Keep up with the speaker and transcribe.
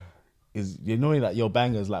is like your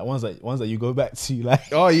bangers, like ones that you go back to,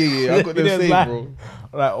 like. Oh yeah, I got them saved, like, bro.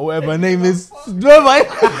 Like whatever her name is. No, man.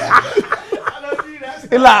 I don't do that.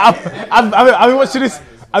 It's like I've been watching this.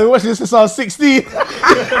 I've been watching this since I was 16.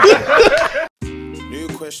 New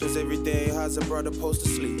questions every day. How's a brother supposed to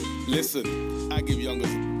sleep? Listen, I give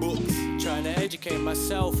youngers books. Trying to educate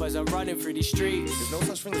myself as I'm running through these streets. There's no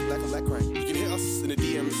such thing as black and black crime. You can hit us in the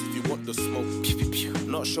DMs if you want the smoke. Pew, pew, pew.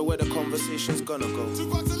 Not sure where the conversation's gonna go. 2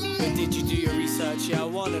 bucks a line. But did you do your research? Yeah, I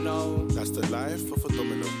wanna know. That's the life of a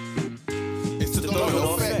domino. It's the Domino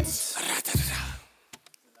domino effect. effect.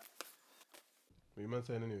 What you man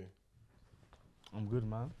saying anyway? I'm good,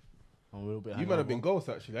 man. I'm a little bit. You might have been ghosts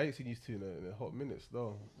actually. I ain't seen you two in a hot minutes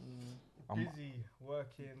though. Busy,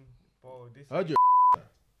 working. Bro, this I heard you.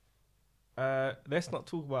 let's not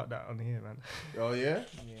talk about that on here, man. Oh yeah?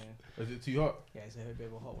 Yeah. Is it too hot? Yeah, it's a bit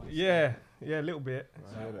of a hot one. Yeah, a little bit.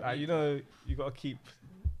 I hear that. Like, you got to keep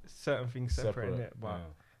certain things separate, innit? But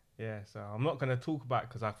yeah, so I'm not going to talk about it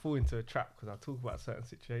because I fall into a trap because I talk about certain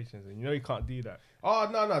situations and you can't do that. Oh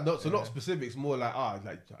no. So not specifics, more like I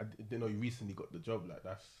didn't know you recently got the job. Like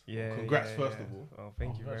that's Congrats first of all. Oh,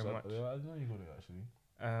 thank you very much. I didn't know you got it actually.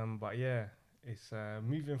 But yeah, it's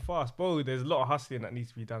moving fast, bro. There's a lot of hustling that needs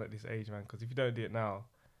to be done at this age, man. Because if you don't do it now,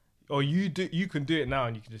 or you can do it now,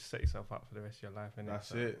 and you can just set yourself up for the rest of your life. Innit?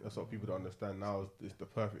 That's it. That's what people don't understand now. It's the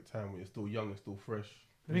perfect time when you're still young and still fresh.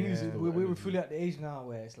 The thing is, Yeah. we're fully at the age now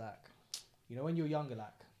where it's like, when you're younger,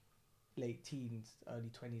 like late teens,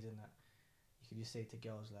 early 20s and that, you can just say to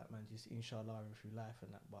girls like, man, just inshallah through life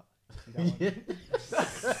and that. But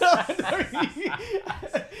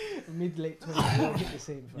mid late 20s, you don't get the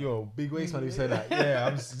same. Fam. Yo, big waist man who said that. Yeah,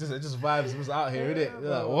 I'm just it just vibes. It was out here, innit?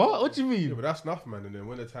 You're like, what do you mean? Yeah, but that's enough, man. And then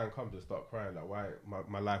when the time comes, they start crying like, why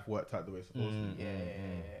my life worked out the way it's supposed to. Yeah.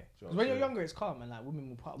 Do you know what When I'm you're saying? younger, it's calm and like women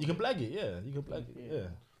will pop. You can blag it, yeah. You can blag it, yeah.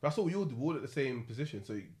 That's what we all do. We're all at the same position.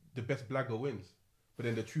 So the best blagger wins. But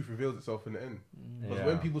then the truth reveals itself in the end. Because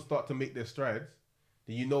when people start to make their strides,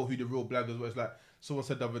 then you know who the real blaggers were. It's like someone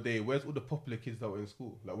said the other day, where's all the popular kids that were in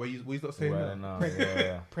school? Like, where you not saying that? No,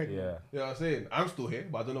 Pregnant. yeah. You know what I'm saying? I'm still here,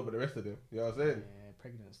 but I don't know about the rest of them. You know what I'm saying? Yeah,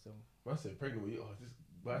 pregnant still. I said pregnant with you. Oh, this,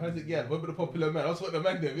 but how's it, yeah? What about the popular man? That's what the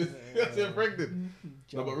man did. You know what I'm saying? Pregnant.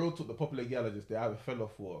 No, but real talk, the popular gal are just, they either fell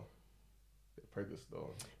off or they're pregnant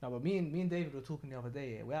still. No, but me and David were talking the other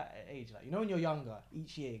day. Yeah, we're at an age like when you're younger,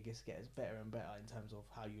 each year it gets better and better in terms of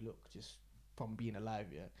how you look, just from being alive.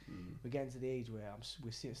 Yeah, we're getting to the age where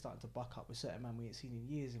we're starting to buck up with certain man we ain't seen in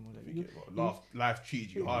years, and we're like, life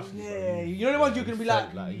treated you harshly. Yeah, you know the ones you're gonna be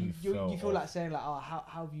like, like you you feel off. like saying like, oh, how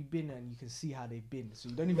have you been, and you can see how they've been, so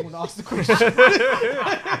you don't even want to ask the question.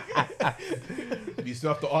 You still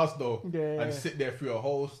have to ask though, Yeah. and sit there through a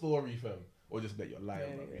whole story, fam. Or just let your lie.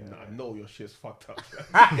 Yeah. I know your shit's fucked up.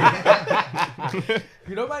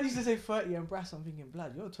 Man used to say 30 and brass. I'm thinking,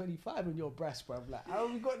 blood, you're 25 and you're brass, bro. Like, how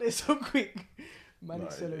have we got there so quick? Man,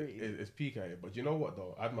 accelerated. It's peak at it. But you know what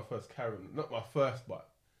though? I had my first Karen, not my first, but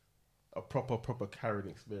a proper Karen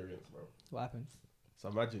experience, bro. What happened? So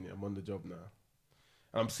imagine it, I'm on the job now.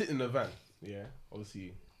 And I'm sitting in the van, yeah,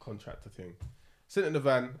 obviously contractor thing. Sitting in the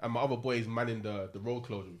van and my other boy is manning the road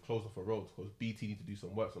closure. We closed off a road because BT need to do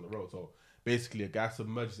some works on the road. So basically a guy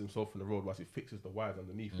submerges himself in the road whilst he fixes the wires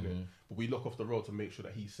underneath it. But we lock off the road to make sure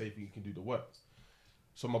that he's safe and he can do the works.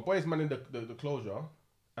 So my boy is manning the closure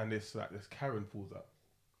and this Karen pulls up.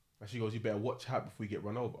 And she goes, you better watch out before you get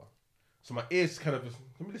run over. So my ears kind of just,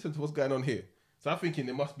 let me listen to what's going on here. So I'm thinking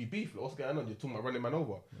there must be beef. Like, what's going on? You're talking about running man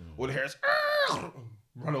over. All the hair is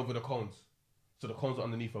run over the cones. So the cones are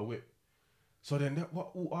underneath her whip. So then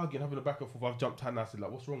all arguing, having a back and forth. I've jumped out and I said,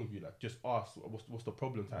 like, what's wrong with you? Like, just ask, what's the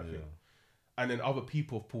problem type thing. And then other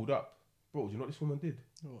people have pulled up. Bro, do you know what this woman did?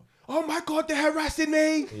 What? Oh my God, they're harassing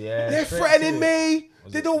me. Yeah, they're threatening me.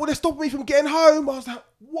 They don't want to stop me from getting home. I was like,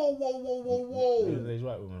 whoa. Middle-aged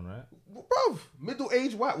white woman, right? Bro,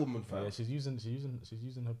 middle-aged white woman, fam. Yeah, she's using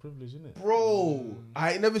her privilege, isn't it? Bro,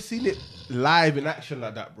 I ain't never seen it live in action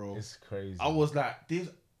like that, bro. It's crazy. I was like, this,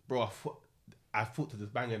 bro, I thought to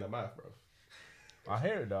just bang her in the mouth, bro. I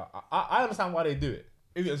hear it though. I understand why they do it.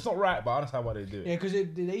 It's not right, but I understand why they do it. Yeah, because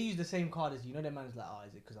they use the same card as you. Their man's like, oh,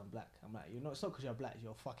 is it because I'm black? I'm like, you're not. It's not because you're black.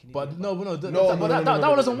 You're fucking. But idiot, that one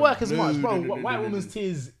doesn't no, work as much, no, bro. no, White no, woman's no.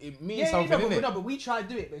 tears, it means something, innit? but we try to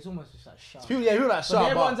do it, but it's almost just like shut. People like But shut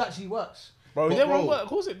their one's up. actually worse. Bro, But their one bro, work. Of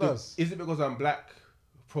course it does. Is it because I'm black?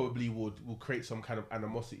 Probably will create some kind of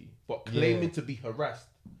animosity. But claiming to be harassed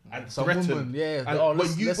and Some threatened. woman, yeah. And Oh,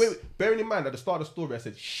 wait, bearing in mind at the start of the story, I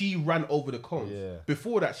said she ran over the cones. Yeah.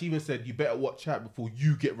 Before that, she even said, you better watch out before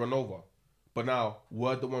you get run over. but now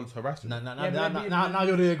we're the ones harassing. Now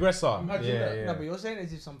you're the aggressor. Imagine that. No, but you're saying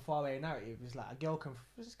as if some faraway narrative. It's like a girl can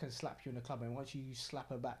slap you in the club, and once you slap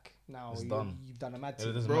her back, now you've done a mad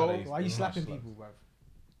thing. Bro, why are you slapping people, bro?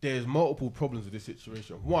 There's multiple problems with this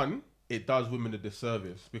situation. One, it does women a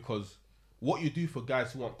disservice because what you do for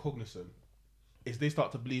guys who aren't cognizant is they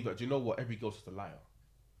start to believe that, do you know what, every girl's just a liar.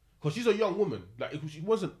 Because she's a young woman. Like, she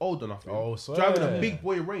wasn't old enough. Driving a big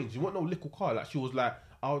boy Range. You want no little car. Like, she was like,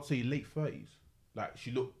 I would say late 30s. Like,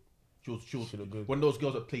 she was good. One of those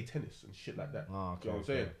girls that play tennis and shit like that. Oh, okay, you know what I'm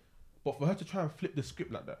saying? But for her to try and flip the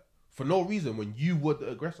script like that, for no reason, when you were the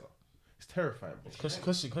aggressor, it's terrifying, bro.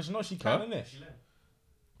 Because you know she can, innit?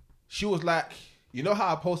 She was like, you know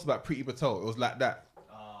how I posted about Pretty Patel? It was like that.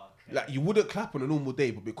 Like, you wouldn't clap on a normal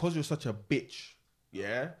day, but because you're such a bitch,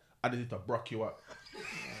 yeah, I need to bruck you up.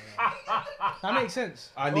 That makes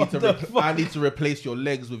sense. I need to replace your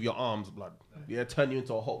legs with your arms, blood. Yeah, turn you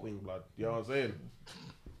into a hot wing, blood. You know what I'm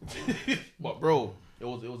saying? But bro, it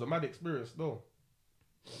was a mad experience though.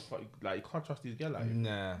 But like, you can't trust these girls like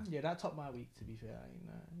Nah. Yeah, that topped my week. To be fair, I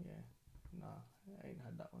ain't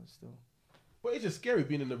had that one still. But it's just scary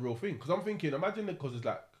being in the real thing. Because I'm thinking, imagine it, because there's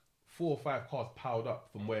like 4 or 5 cars piled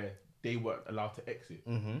up from where they weren't allowed to exit.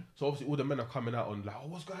 Mm-hmm. So obviously all the men are coming out on like, oh,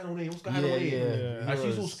 what's going on here? What's going on here? And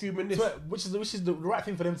she's all screaming this. So, which is the right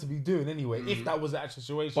thing for them to be doing anyway, if that was the actual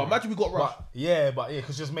situation. But imagine we got rushed.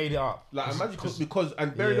 Because just made it up. Like, imagine because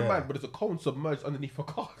and bear in mind, but there's a cone submerged underneath her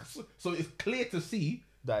car. So it's clear to see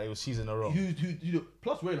that it was she's in a row. Who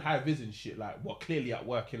plus we're in high vis and shit, like, what, clearly at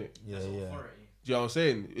work, innit? Yeah. Do you know what I'm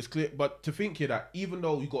saying? It's clear, but to think here that even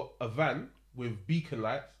though you got a van with beacon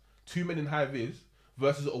lights, 2 men in high vis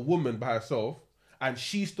versus a woman by herself, and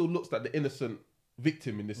she still looks like the innocent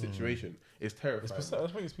victim in this situation, is terrifying.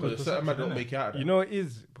 Because a certain man don't make it out of that. You know it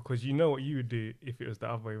is, because you know what you would do if it was the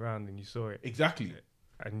other way around and you saw it. Exactly.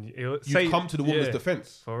 And you'd come to the woman's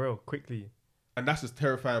defense. For real, quickly. And that's the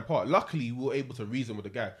terrifying part. Luckily, we were able to reason with the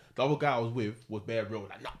guy. The other guy I was with was bare real.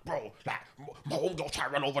 Like, nah, bro, like, my homegirl tried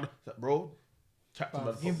to run over. Like, bro,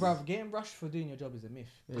 getting rushed for doing your job is a myth.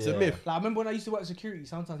 It's a myth. Like, I remember when I used to work security,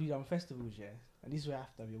 sometimes we done festivals, yeah. And this is where you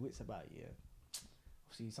have to have your wits about it, yeah.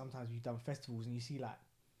 Obviously, sometimes we've done festivals and you see like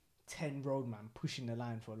 10 roadmen pushing the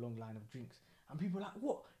line for a long line of drinks. And people are like,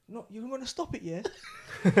 what? No, you're going to stop it, yeah?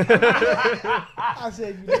 I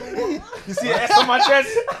said, you know what? You see an S on my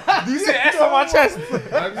chest? Do you see an S on my chest?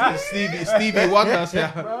 Stevie Wonder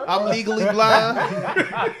said, I'm legally blind.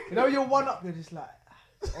 You know, you're one up, you're just like,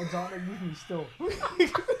 odds aren't with me still. So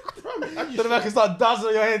the man can start dancing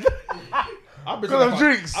on your head. Because of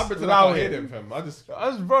drinks. I've been to that hear them, fam. That's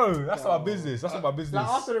not my business. That's not my business. Like,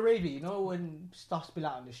 after the rave, you know, when stuff spill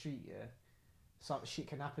out on the street, yeah, some shit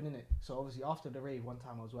can happen, innit? So obviously after the rave, one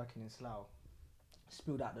time I was working in Slough,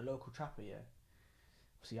 spilled out the local trapper, yeah.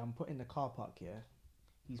 See, I'm put in the car park, yeah.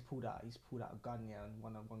 He's pulled out a gun, yeah, and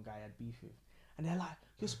one guy had beef with. And they're like,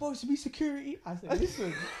 you're supposed to be security. I said,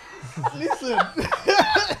 listen.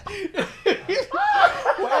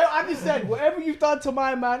 I just said, whatever you've done to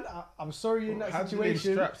my man, I'm sorry you're in that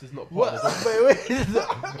situation. Straps is not part of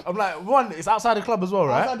it. I'm like, one, it's outside the club as well,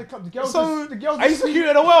 right? Outside the club. The girls are you security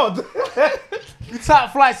in the world? You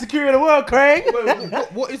top flight security in the world, Craig.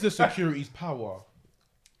 What is the security's power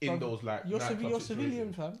in those, like, you're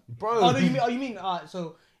civilian, fam. Bro. Oh, no, you mean,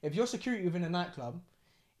 so if you're security within a nightclub,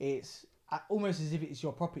 it's almost as if it's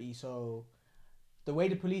your property. So the way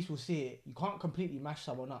the police will see it, you can't completely mash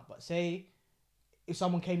someone up. But say if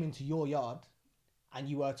someone came into your yard and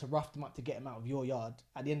you were to rough them up to get them out of your yard,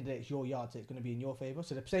 at the end of the day, it's your yard, so it's going to be in your favour.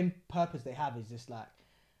 So the same purpose they have is just like,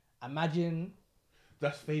 imagine...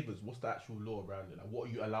 That's favours. What's the actual law around it? Like, what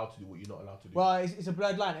are you allowed to do, what you're not allowed to do? Well, it's a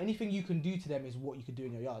blurred line. Anything you can do to them is what you could do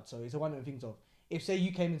in your yard. So it's one of the things of, if say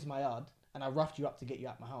you came into my yard and I roughed you up to get you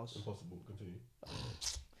out my house... Impossible. Continue.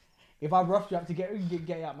 If I roughed you up to get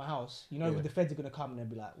you out of my house, you know, the feds are going to come and they'll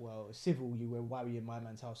be like, well, it's civil, why were you in my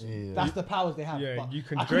man's house? Yeah. That's the powers they have. Yeah, but you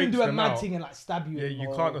can I couldn't drape do a them mad out. thing and like stab you. Yeah,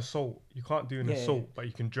 you can't assault. You can't do an assault, but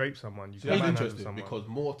you can drape someone. You can That's manhandle interesting someone. because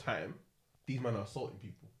more time, these men are assaulting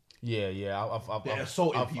people. Yeah. They're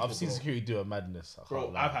assaulting people. I've seen security do a madness.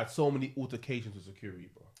 Bro, I've had so many altercations with security,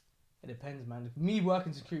 bro. It depends, man. Me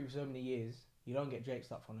working security for so many years, you don't get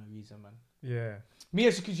draped up for no reason, man. Yeah. Me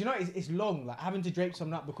as security, you know, it's long. Like having to drape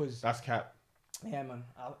someone up because... That's cap. Yeah, man.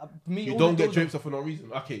 You don't get draped up for no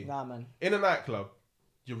reason. Okay. Nah, man. In a nightclub,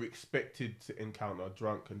 you're expected to encounter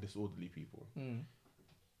drunk and disorderly people.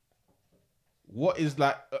 What is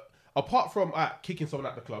like, apart from kicking someone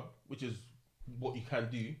at the club, which is what you can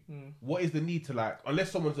do, what is the need to, like, unless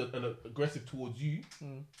someone's an aggressive towards you,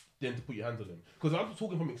 then to put your hands on them? Because I'm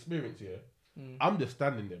talking from experience here. I'm just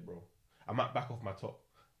standing there, bro. I might back off my top.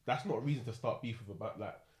 that's not a reason to start beef with about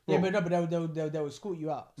like. Yeah, bro, but no, but they will escort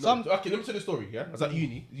you out. no, okay, let me tell the story. Yeah, I was at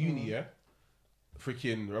uni, yeah.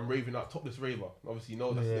 Freaking, I'm raving out, topless raver. Obviously,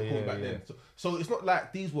 no, that's the call back then. So it's not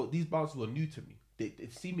like these bouncers were new to me. They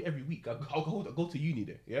see me every week. I'll go to uni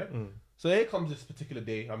there. Yeah. So here comes this particular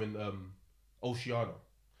day. I'm in Oceana,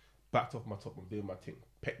 backed off my top. I'm doing my thing,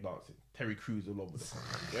 pet dancing, Terry Crews all over the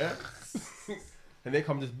place. Yeah. And then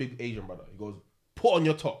comes this big Asian brother. He goes, "Put on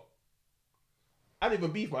your top." I didn't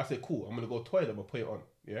even beef, man. I said, "Cool, I'm gonna go to the toilet. I'm gonna put it on."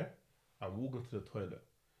 Yeah. I'm walking to the toilet.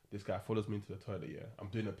 This guy follows me into the toilet, yeah. I'm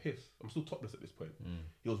doing a piss. I'm still topless at this point.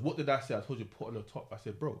 He goes, "What did I say? I told you to put on the top." I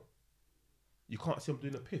said, "Bro, you can't see I'm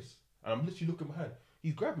doing a piss." And I'm literally looking behind.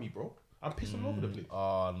 He's grabbed me, bro. I'm pissing all over the place.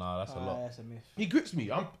 Oh, no, that's a lot. That's a myth. He grips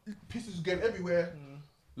me. I'm piss is going everywhere.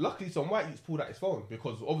 Luckily, some white youths pulled out his phone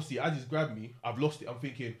because obviously, as he's grabbed me, I've lost it. I'm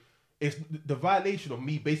thinking, it's the violation of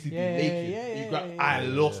me basically being naked. I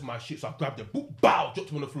lost my shit, so I grabbed it. Boop, bow, dropped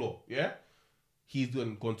him on the floor. Yeah? He's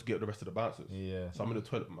then gone to get the rest of the bouncers. Yeah. So I'm in the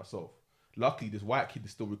toilet by myself. Luckily, this white kid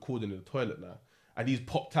is still recording in the toilet now. And he's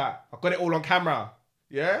popped out. I got it all on camera.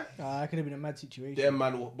 Yeah? That could have been a mad situation. Them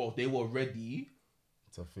man, they were ready.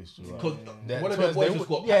 To fish you Because out. one of them boys just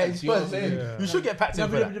got packed. You know what I'm saying? You should get packed in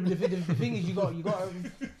for that. The thing is, you got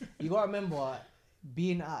to remember,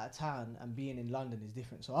 being out of town and being in London is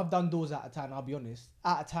different. So I've done doors out of town. I'll be honest,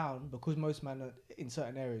 out of town, because most men are, in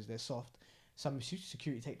certain areas they're soft. Some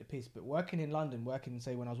security take the piss. But working in London,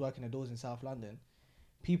 say when I was working the doors in South London,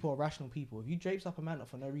 people are rational people. If you drapes up a man up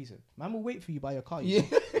for no reason, man will wait for you by your car.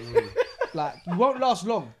 Like, you won't last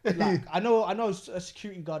long. Like, I know a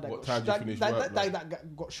security guard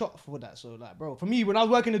that got shot for that. So like, bro, for me, when I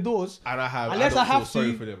was working the doors, and I unless I have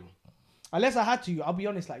sorry to, for them. Unless I had to, I'll be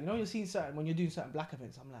honest. Like, you know, you're seeing when you're doing certain black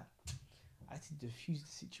events, I'm like, I had to diffuse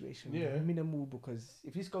the situation with minimal, because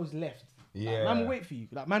if this goes left, like, man will wait for you.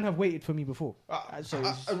 Like, man have waited for me before.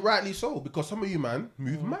 And rightly so, because some of you, man,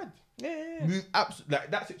 move mad. Move absolutely.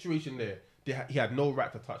 Like, that situation there, he had no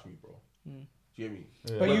right to touch me, bro. Do you hear me?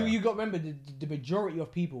 But you got to remember, the majority of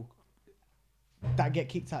people that get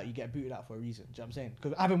kicked out, you get booted out for a reason. Do you know what I'm saying?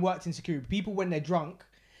 Because I haven't worked in security. People, when they're drunk,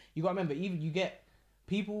 you got to remember, even you get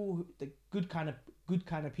people, the good kind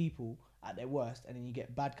of people at their worst, and then you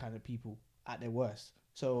get bad kind of people at their worst.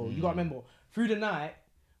 So you got to remember, through the night,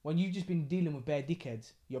 when you've just been dealing with bare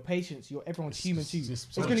dickheads, your patience, everyone's human too. It's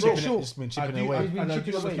going to get short. Just been chipping away. And I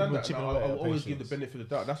do understand that. I'll always give the benefit of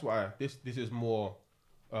the doubt. That's why this is more,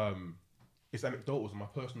 it's anecdotal, it's my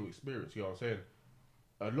personal experience. You know what I'm saying?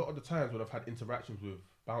 A lot of the times when I've had interactions with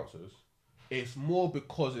bouncers, it's more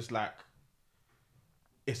because it's like,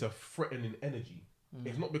 it's a threatening energy.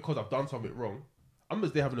 It's not because I've done something wrong. I'm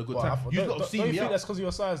just there having a good time. Don't you think that's because of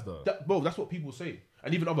your size, though? Bro, that's what people say.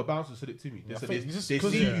 And even other bouncers said it to me. They said they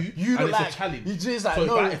see you and it's like, a challenge. You just like,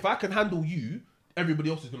 so if I can handle you, everybody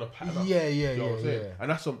else is gonna pattern up. Yeah. You know what I'm saying? And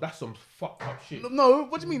that's some fucked up shit. No,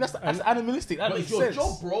 what do you mean? That's animalistic. That makes sense. It's your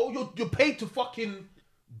job, bro. You're paid to fucking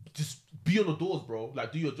just be on the doors, bro.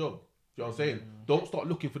 Like, do your job. You know what I'm saying? Don't start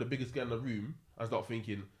looking for the biggest guy in the room and start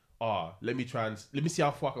thinking, let me see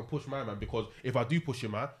how far I can push my man, because if I do push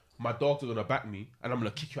him, man, my dogs are gonna back me and I'm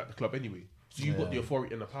gonna kick you out the club anyway. So you've got the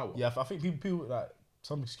authority and the power. Yeah, I think people like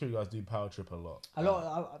some security guys do power trip a lot.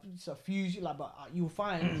 It's a few, like, but you'll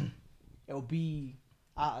find it'll be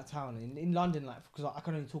out of town in London, like, because I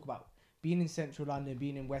can only talk about being in central London,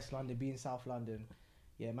 being in West London, being in South London.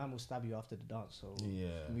 Yeah, man will stab you after the dance. So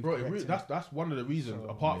bro, that's one of the reasons.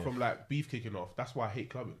 Apart from like beef kicking off, that's why I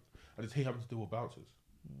hate clubbing. I just hate having to deal with bouncers.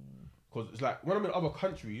 Because it's like when I'm in other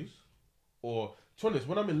countries, or to be honest,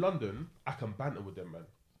 when I'm in London, I can banter with them, man.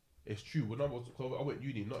 It's true. When I went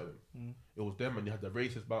uni in Nottingham, it was them, and you had the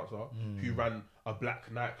racist bouncer who ran a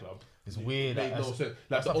black nightclub. It's weird. Made no sense.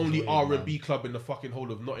 Like, the only R&B club in the fucking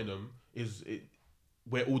whole of Nottingham is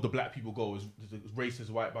where all the black people go is racist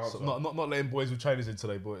white bouncer. So not letting boys with Chinese in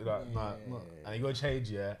today, but like, and you go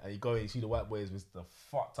change, and you go and you see the white boys with the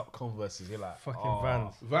fucked up Converses. You're like,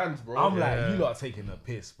 fucking Vans, bro. I'm like, you lot are taking the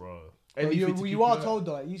piss, bro. And you are told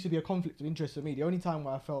though, it used to be a conflict of interest for me. The only time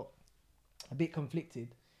where I felt a bit conflicted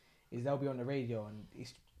is they'll be on the radio and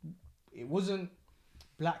it wasn't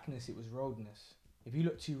blackness, it was roadness. If you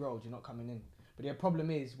look too road, you're not coming in. But the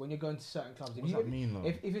problem is when you're going to certain clubs,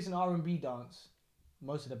 if it's an R&B dance,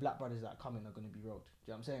 most of the black brothers that are coming are going to be road.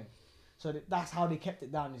 Do you know what I'm saying? So that's how they kept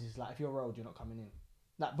it down. Is just like, if you're road, you're not coming in.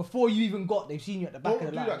 Like, before you even they've seen you at the back of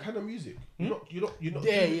the line. Don't do that kind of music. You're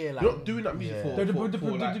not doing that music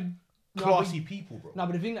for classy people, bro. No,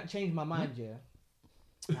 but the thing that changed my mind,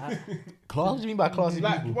 Class? What do you mean by classy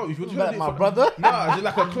like, people? Bro, if you're doing like it my brother? Nah, it's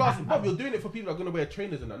like a class. Bro, you're doing it for people that are gonna wear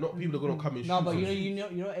trainers and that, not people that are gonna come in. No, but you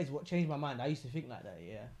know, Ed, what changed my mind? I used to think like that,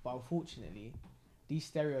 but unfortunately, these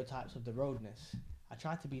stereotypes of the roadness. I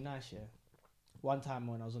tried to be nice, yeah. One time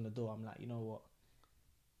when I was on the door, I'm like, you know what?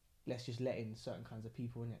 Let's just let in certain kinds of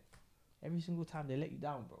people in it. Every single time they let you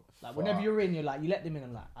down, bro. Like whenever you're in, you're like, you let them in.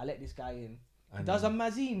 I'm like, I let this guy in. He does a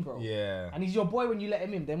mazine, bro. Yeah. And he's your boy when you let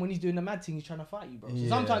him in. Then when he's doing the mad thing, he's trying to fight you, bro. So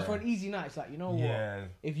sometimes for an easy night, it's like, you know what?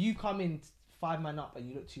 If you come in 5 man up and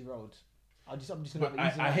you look 2 roads, I'm just gonna have an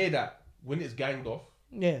easy night. I hear that when it's ganged off.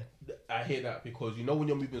 Yeah. I hear that because you know when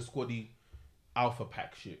you're moving squaddy alpha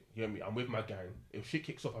pack shit, you know what I mean? I'm with my gang. If shit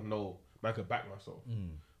kicks off, I know man can back myself.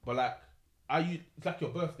 But like, it's like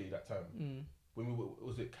your birthday that time. When we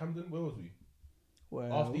was it Camden? Where was we?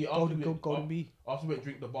 Well, Golden Bee. After we went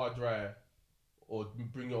drink the bar dry, or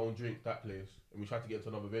bring your own drink, that place, and we tried to get to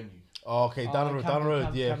another venue. Oh, okay, down the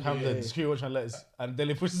road, Camden. The security watch and letters, and then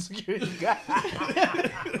they push the security guy.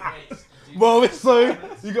 Bro, it's so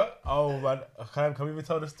you got. Oh man, can we even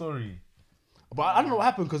tell the story? But I don't know what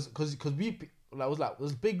happened because we like it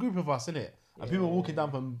was a big group of us in it, and people were walking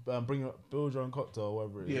down from bringing up build your own cocktail or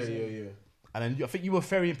whatever it is. Yeah. And then I think you were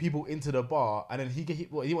ferrying people into the bar, and then he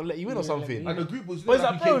won't let you in or something. And the group was. But it's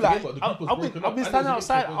like, bro, like I've been standing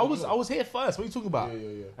outside. I was here first. What are you talking about?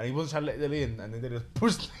 Yeah. And he wasn't trying to let them in, and then they just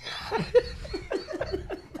pushed.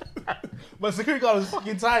 But security guard was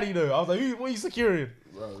fucking tiny though. I was like, what are you securing?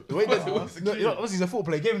 Wait, obviously he's a football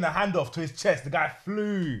player. He gave him the handoff to his chest. The guy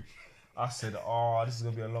flew. I said, oh, this is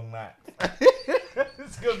gonna be a long night. This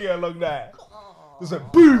is gonna be a long night. It was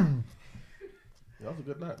like boom. Yeah, that was a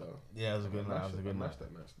good night though. Yeah, it was a good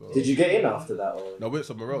night. Did you get in after that? Or? No, we went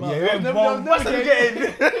somewhere else. Yeah, never get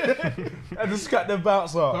in. I just cut the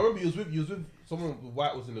bouncer. I remember you was with someone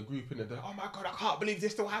white was in the group and they're like, oh my god, I can't believe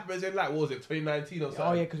this still happens in like, what was it, 2019 or something?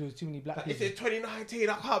 Oh yeah, because there was too many black people. It's 2019,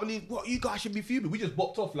 I can't believe what you guys should be fuming. We just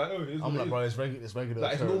bopped off like, oh, I'm like, bro, it's regular.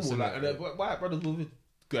 Like it's normal, like, and white brothers were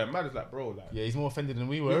going mad. It's like, bro, like, yeah, he's more offended than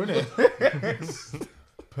we were, isn't it?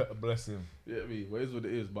 Bless him. Yeah, I mean, well, it is what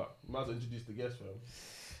it is, but might as well introduce the guest, fam.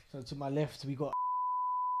 So to my left, we got.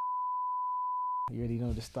 You already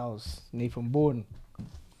know the styles. Nathan Bourne.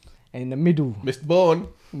 And in the middle, Mr. Bourne.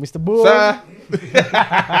 Mr. Bourne. Sir.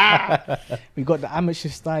 We got the amateur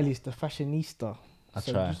stylist, the fashionista. I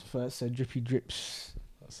try. Sir Drippy Drips.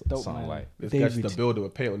 Dope man. Like this guy's the builder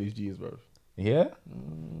with paint on his jeans, bro. Yeah?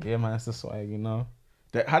 Yeah, man, that's the swag, you know.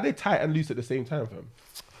 How they tight and loose at the same time, fam?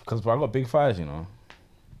 Because, bro, I got big thighs, you know.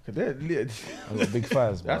 I got big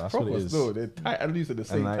thighs, bro. That's what it is. Still. They're tight and loose at the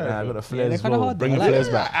same time. I got the flares as well. Bring the flares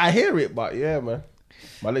back. I hear it, but yeah, man.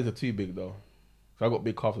 My legs are too big, though. So I got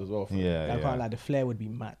big calves as well, fam. I can't lie, the flare would be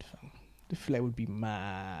mad, fam. The flare would be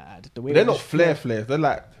mad. The way they're not flares. They're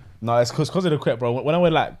like... No, it's because of the crep, bro. When I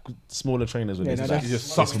wear like smaller trainers with it just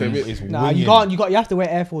sucks them. Nah, you can't. You have to wear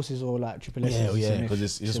Air Forces or like Triple S. Yeah, because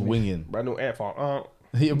it's just winging. Brand new Air Force.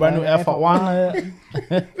 Brand new Air Force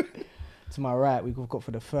 1. To my right, we've got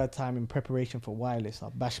for the third time in preparation for Wireless,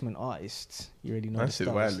 our Bashman artist. You already know the stars.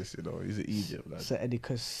 Wireless, you know. He's in Egypt, lad. Sir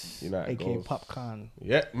Edicus, aka Popcorn.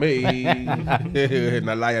 Yeah, me.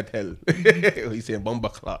 Nalaya tell. He's saying bomba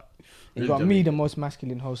clock. You got me, the most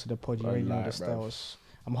masculine host of the pod. You already know the styles.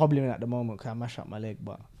 I'm hobbling at the moment because I mash up my leg,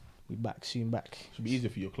 but we back soon. Back. Should be easier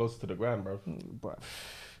for you. Closer to the ground, bro.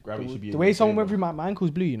 Gravity should be the way someone went through my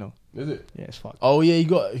ankle's blue, you know. Is it? Yeah, it's fucked. Oh yeah,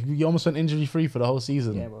 you almost went injury free for the whole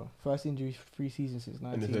season. Yeah, bro. First injury free season since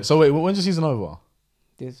 19. So wait, when's the season over?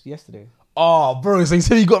 This yesterday. Oh, bro, so you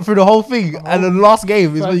said you got through the whole thing, and the last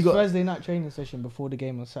game is when you got Thursday night training session before the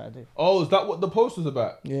game on Saturday. Oh, is that what the post was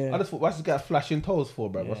about? Yeah. I just thought, why's this guy flashing toes for,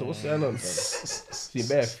 bro? Yeah. What's going on, fam? See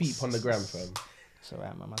bare feet on the gram, fam. It's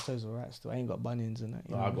alright, man. My toes alright still. I ain't got bunions and that.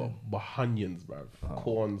 I got bahunions, bro.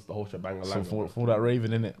 Corns, the whole shebang. So from all that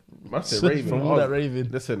raving, innit? I said raving. From all that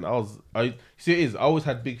raving. Listen, see, it is. I always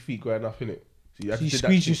had big feet growing up, innit? So you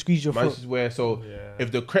squeeze your foot.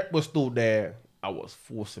 If the crep was still there, I was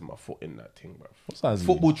forcing my foot in that thing, bro. What size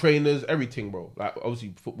football trainers, everything, bro. Like,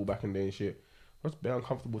 obviously, football back in the day and shit. I was very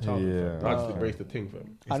uncomfortable childhood. I just embraced the thing,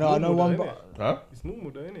 fam. I know one, but huh? It's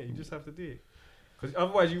normal, though, innit? You just have to do it. Because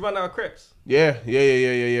otherwise, you run out of crepes. Yeah.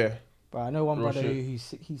 But I know one brother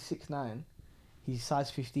he's 6'9". He's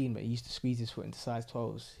size 15, but he used to squeeze his foot into size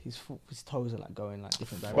 12s. His toes are like going like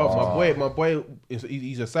different directions. Well, my boy,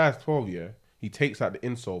 he's a size 12, yeah. He takes out the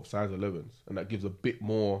insole of size 11s, and that gives a bit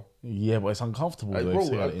more. Yeah, but it's uncomfortable.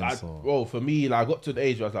 Bro, for me, like, I got to the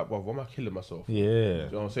age where I was like, well, why am I killing myself? Yeah. Do you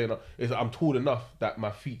know what I'm saying? I'm tall enough that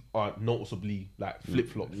my feet aren't noticeably like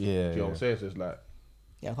flip flops. Yeah. Do you know what I'm saying? So it's like.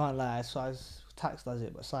 Yeah, I can't lie. Size Tax does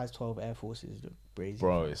it, but size 12 Air Forces brazy.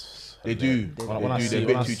 Bro, it's They do. when I They see do. when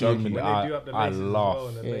They're I a bit too see them chunky. in When the they do up the I laces as laugh. well,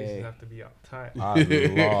 and the Yeah. laces have to be up tight. I laugh.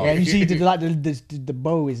 Yeah, you see the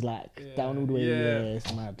bow is like Yeah. down all the way. Yeah. Yeah,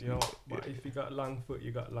 it's mad. You know, but if you got long foot,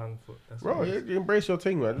 you got long foot. That's Bro, what it is. you embrace your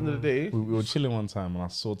thing, man. At the end of the day. We were chilling one time and I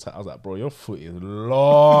saw I was like, bro, your foot is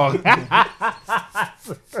long. I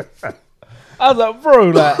was like, bro,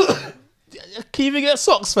 like, can you even get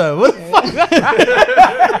socks, fam? What the fuck?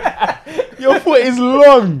 Your foot is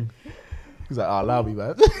long. He's like, oh, allow me,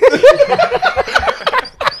 man.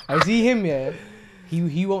 I see him, yeah.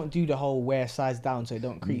 He won't do the whole wear size down so it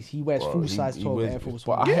don't crease. He wears Bro, full he- size he 12 wears- Air Force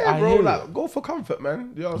but One. Yeah, bro, hear it. like, go for comfort,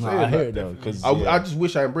 man. You know what I'm Nah, saying? I hear Like, it though, because I just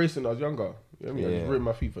wish I embraced it when I was younger. You know what I mean? I Yeah. just ruined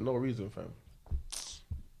my feet for no reason, fam.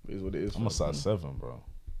 It is what it is. I'm a fam. size 7, bro.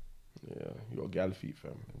 Yeah, you got gal feet,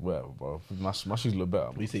 fam. Well, bro, my shoes look better.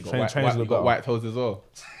 You say you got, Trainers you got white toes as well.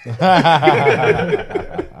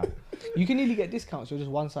 You can nearly get discounts. You're just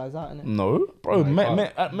one size out, innit? No, bro. No,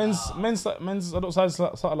 Men's adult size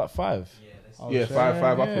start at like 5. Yeah,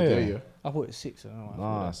 five upwards, yeah. I thought it was 6. I don't know.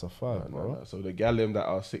 Nah, it's a 5, bro. So the gal them that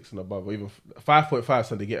are 6 and above, or even 5.5,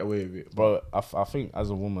 so they get away with it. Bro, I think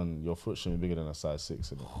as a woman, your foot should be bigger than a size 6.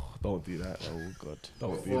 Innit? Don't do that. Oh god,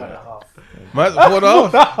 don't do 4.5. that. Man,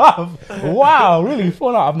 4.5. Wow, really?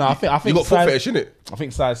 4.5? No, I think You got foot size, fetish, innit? I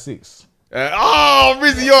think size 6. Oh,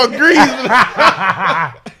 Rizzy, you're agrees.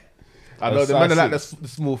 I know the size man that like 6. the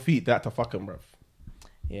small feet, that to fuck him, bruv.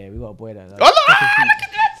 Yeah, we got a boy that. Oh, look at that.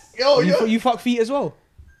 Yo, You fuck feet as well?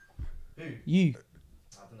 Who? You.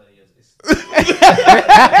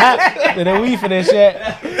 Did they weave for this shit?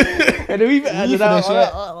 And then we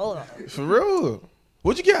For real?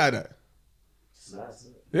 What'd you get out of that? It's nice,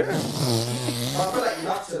 isn't it? Yeah. I feel like you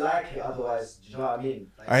have to like it, otherwise, do you know what I mean?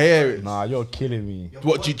 Like, I hear it. Nah, you're killing me.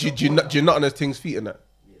 What, do you nut on those things' feet and that?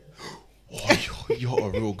 Oh, you're a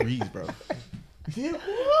real grease, bro. Yeah,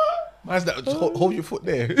 what? Man's that, just hold your foot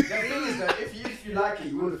there. the thing is that if you like it,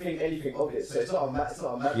 you wouldn't think anything of it. So it's not a mad.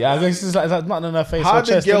 Yeah, I guess it's like nothing on her face How or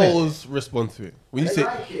do chest, innit? girls respond to it? When you They say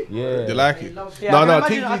like it. Yeah. they like it. Yeah, No, I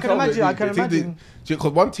can imagine.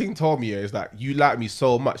 Because one thing told me is that you like me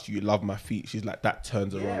so much, you love my feet. She's like, that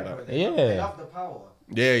turns around. Yeah, Like, bro, Yeah. they love the power.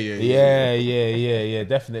 Yeah.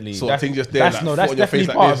 Definitely. Sort of thing just there, like, no, foot that's on your definitely face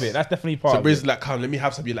like part of this. it. That's definitely part So of Briz it. like, come, let me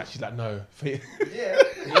have some. You're like, she's like, no. Yeah.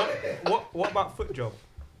 What about foot job?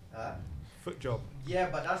 Uh, Foot job. Yeah,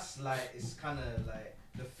 but that's like, it's kind of like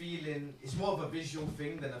the feeling. It's more of a visual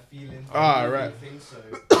thing than a feeling. Ah, a right. Thing, so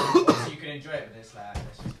obviously you can enjoy it, but it's like,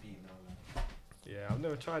 let's just be, Yeah, I've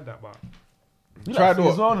never tried that, but You Tried like feet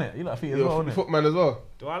what? as well, innit? You like feet as well, You're innit? footman as well.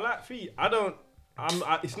 do I like feet? I don't.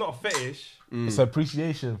 It's not a fetish, It's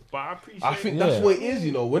appreciation. but I appreciate. I think Yeah. that's what it is,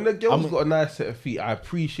 you know. When the girl's I'm- got a nice set of feet, I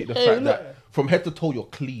appreciate the Hey, fact look. that from head to toe you're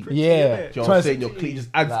clean. Yeah. Do you know what I'm Trust- saying? You're clean. Just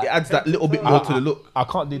adds, Like- it adds that little bit more to the look. I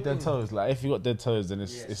can't do dead toes. Like if you got dead toes, then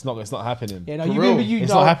it's not happening. Yeah, no, For you real. remember you. It's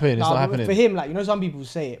no, not happening, it's no, not but happening. For him, like you know, some people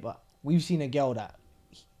say it, but we've seen a girl that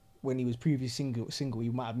when he was previously single, he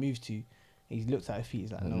might have moved to. He's looked at her feet.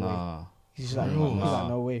 He's like, no way. Nah, He's just like, Nah. he's like,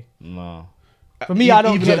 no way. nah. For me, I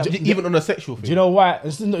don't even, get that. even on a sexual thing. Do you know why?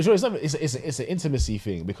 It's an intimacy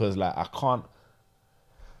thing because like I can't.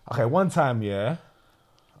 Okay, one time, yeah.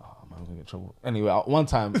 Oh man, I'm gonna get in trouble. Anyway, one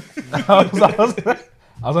time, I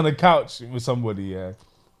was on the couch with somebody, yeah,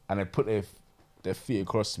 and they put their feet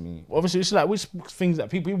across me. Obviously, it's like which things that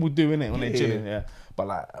people do in it when they're chilling, yeah. But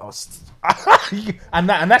like, I was, and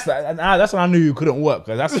that's when I knew you couldn't work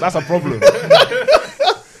because that's a problem.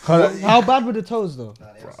 How bad were the toes though?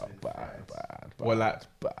 Bad. Well, like,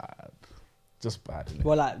 Bad. Just bad, innit?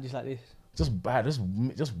 Well, like just like this. Just bad. Just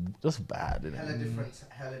bad, innit? hella different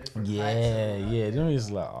heights Yeah. and, You know, it's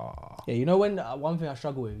like, oh. Yeah, you know when one thing I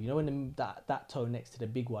struggle with. You know when that toe next to the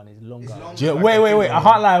big one is longer. It's longer. Do you know, wait. I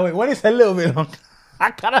can't lie. Wait, when it's a little bit long,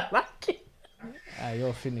 I kind of like it.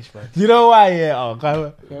 You're finished, bro. You know why? Yeah. Oh,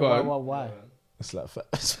 God. Yeah, Go on. why? It's like fat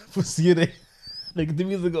pussy, innit? Like the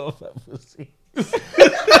music got a fat pussy.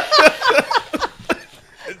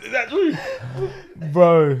 Is that true?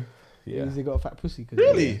 Bro. Yeah. Because they got a fat pussy.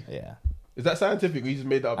 Really? Yeah. Is that scientific or you just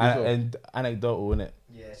made that up yourself? And anecdotal, innit?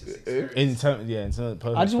 Yeah, it's just experience. In terms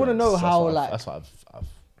of I just wanna know how, like- that's what I've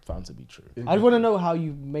found to be true. I just want to know how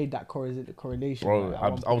you made that correlation. Bro, like,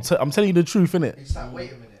 at one I'm telling you the truth, innit? It's like,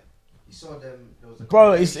 wait a minute. You saw them. There was a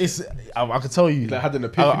Bro, it's I can tell you. He's like had an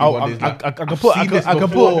epiphany one day.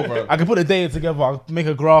 I can put the data together. I'll make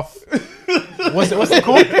a graph. What's it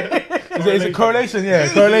called? Is it correlation?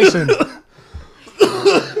 Yeah, correlation.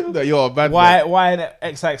 That you're a bad Y and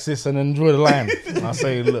x-axis and then draw the line. And I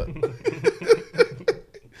say, look,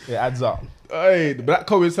 it adds up. Hey, but that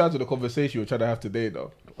coincides with the conversation we were trying to have today,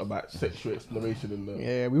 though, about sexual exploration and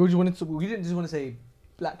Yeah, we didn't just want to say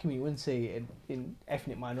black community, I wouldn't say in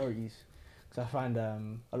ethnic minorities, because I find a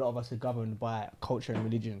lot of us are governed by culture and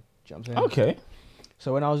religion. Do you know what I'm saying? Okay.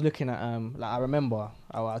 So when I was looking at like I remember,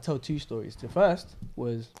 I'll tell two stories. The first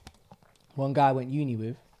was one guy I went uni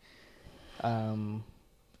with,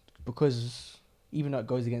 because even though it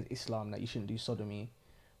goes against Islam that you shouldn't do sodomy,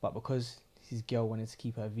 but because his girl wanted to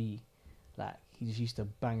keep her V, like he just used to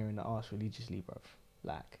bang her in the arse religiously, bruv.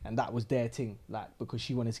 Like, and that was their thing, like, because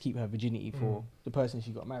she wanted to keep her virginity for the person she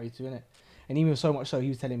got married to, innit? And even so much so, he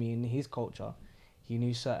was telling me in his culture, he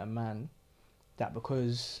knew certain man that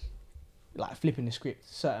because, like, flipping the script,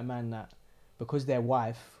 certain man that because their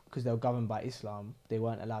wife, because they were governed by Islam, they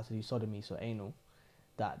weren't allowed to do sodomy, so anal,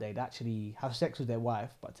 that they'd actually have sex with their wife,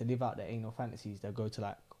 but to live out their anal fantasies, they'll go to,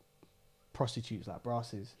 like, prostitutes, like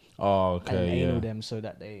brasses. Oh, And okay, yeah. anal them so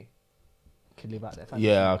that they could live out their fantasy.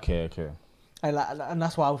 Yeah, okay. And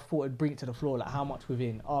that's why I thought I'd bring it to the floor, like how much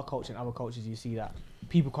within our culture and other cultures you see that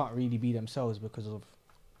people can't really be themselves because of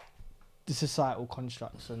the societal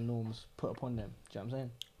constructs and norms put upon them. Do you know what I'm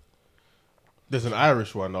saying? There's an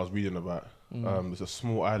Irish one I was reading about. It's a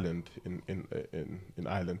small island in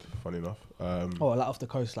Ireland, funny enough. Like off the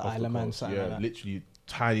coast, like off the Isle of Man, coast, something yeah, like that. literally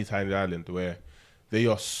tiny island where they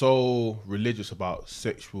are so religious about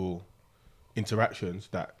sexual interactions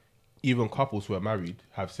that even couples who are married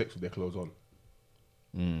have sex with their clothes on.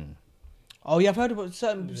 Oh yeah, I've heard about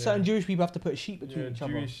certain Jewish people have to put a sheet between each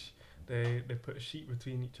other. Jewish, they put a sheet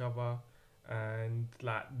between each other, and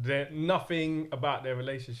like nothing about their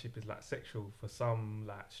relationship is like sexual for some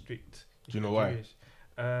like strict. Do you know why?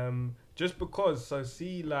 Jewish. Just because. So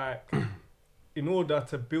see, like, in order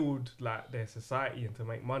to build like their society and to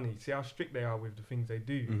make money, see how strict they are with the things they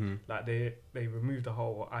do. Mm-hmm. Like they remove the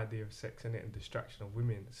whole idea of sex in it and distraction of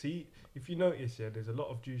women. See, if you notice, there's a lot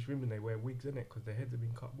of Jewish women, they wear wigs in it because their heads have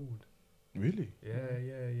been cut bald. Really? Yeah.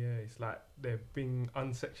 It's like they're being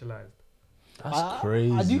unsexualized. That's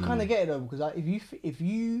crazy. I do kind of get it though, because if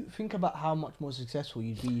you think about how much more successful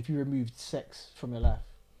you'd be if you removed sex from your life.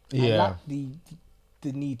 Yeah. And lacked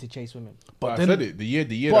the need to chase women. But I then- said it. The year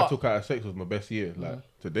that I took out of sex was my best year, like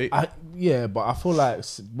to date. But I feel like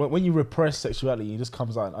when you repress sexuality, it just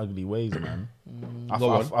comes out in ugly ways, man.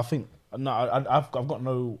 I think no, I've got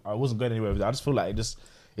no. I wasn't going anywhere with it. I just feel like it's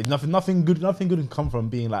nothing good can come from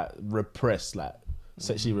being like repressed, like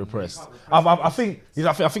sexually repressed. I think.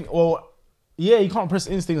 Well, yeah, you can't repress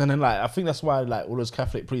instincts, and then like I think that's why like all those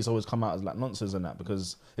Catholic priests always come out as like nonsense and that,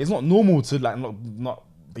 because it's not normal to like not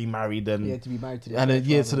be married and to be married to the and then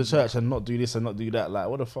church to the church and not do this and not do that. Like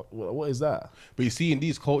what the fuck? What is that? But you see, in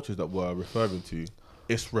these cultures that we're referring to,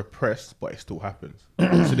 it's repressed, but it still happens.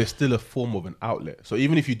 So there's still a form of an outlet. So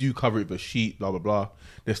even if you do cover it with a sheet, blah blah blah,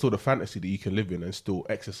 there's still the fantasy that you can live in and still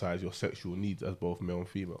exercise your sexual needs as both male and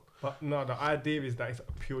female. But no, the idea is that it's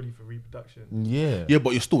purely for reproduction. Yeah. Yeah,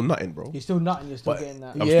 but you're still nutting, bro. You're still nutting. You're still getting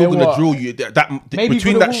that. I'm still gonna what? drill you. Maybe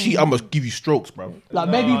Between for the that sheet, I must give you strokes, bro. Like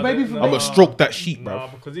maybe for I'm gonna stroke that sheet, bro. Nah,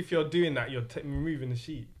 because if you're doing that, you're removing the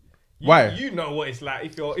sheet. Why? You know what it's like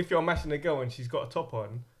if you're mashing a girl and she's got a top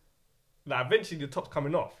on. Like eventually the top's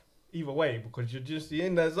coming off. Either way, because you're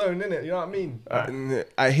in that zone, innit? You know what I mean?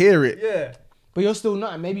 Like, I hear it. yeah. But you're still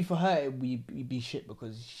nutting. Maybe for her it'd be shit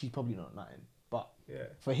because she's probably not nutting. But Yeah.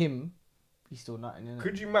 for him, he's still nutting. Innit?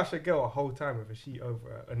 Could you mash a girl a whole time with a sheet over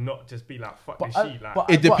her and not just be like, fuck But this I- sheet? Like, but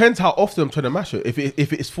It depends how often I'm trying to mash her. If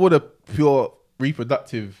it's for the pure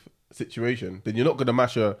reproductive situation, then you're not gonna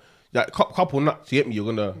mash her. Like couple nuts, you get me?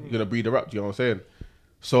 You're gonna breed her up. Do you know what I'm saying?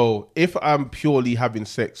 So if I'm purely having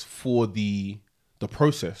sex for the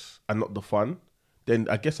process and not the fun, then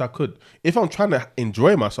I guess I could. If I'm trying to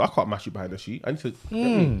enjoy myself, I can't mash you behind the sheet. I need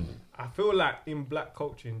to. I feel like in black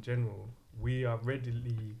culture in general, we are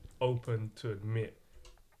readily open to admit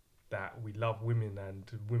that we love women and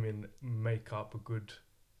women make up a good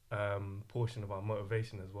portion of our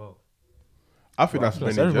motivation as well. I think that's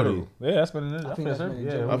men in everybody. general. Yeah, that's been in I think that's men in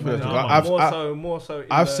general. I think that's- No, I've- more so.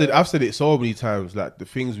 I've said it so many times. Like the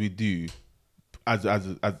things we do, as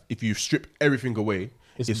if you strip everything away,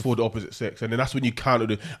 it's for the opposite sex, and then that's when you counter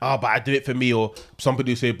the but I did it for me, or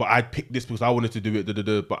somebody say, but I picked this because I wanted to do it.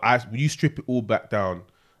 But when you strip it all back down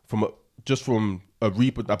from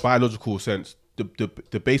a biological sense,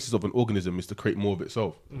 the basis of an organism is to create more of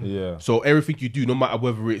itself. Yeah. So everything you do, no matter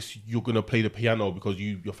whether it's you're gonna play the piano because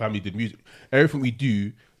your family did music, everything we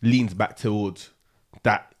do leans back towards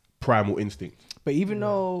that primal instinct. But even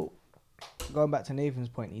though, going back to Nathan's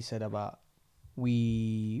point, he said about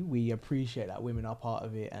we appreciate that women are part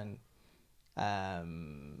of it, and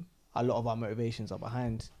a lot of our motivations are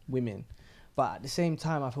behind women. But at the same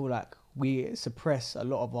time, I feel like we suppress a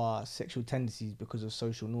lot of our sexual tendencies because of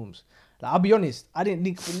social norms. Like, I'll be honest, I didn't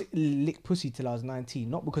lick pussy till I was 19,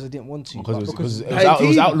 not because I didn't want to, Because but it was because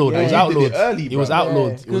outlawed. Yeah. It was You outlawed. did it early, It was bro.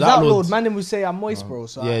 outlawed. It was outlawed. Man, then would say I'm moist, bro.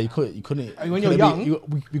 So Yeah, you couldn't. I mean, when you're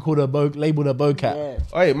young, we called a labeled a bocat.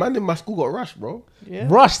 yeah, Hey, man in my school got rushed, bro. yeah.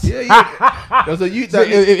 Rushed. Yeah. There's a youth So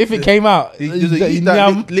that if it came out, there's a youth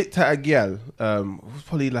that licked at a gal. It was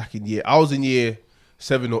probably like in year. I was in year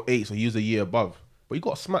 7 or 8, so he was a year above. But he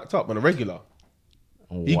got smacked up on a regular.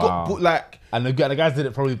 He got put like. And the guys did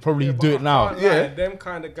it probably Yeah, do but it now. I can't lie, them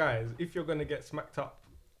kind of guys, if you're gonna get smacked up,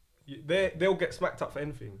 they'll get smacked up for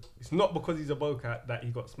anything. It's not because he's a bocat that he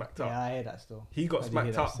got smacked up. Yeah, I hear that still. He got I do hear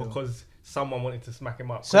smacked that up still. because someone wanted to smack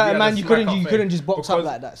him up. 'Cause he Certain had a man, you smack couldn't up just phase. box up Because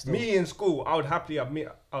like that still. Me in school, I would happily admit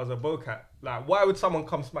I was a bocat. Like, why would someone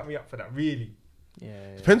come smack me up for that? Really?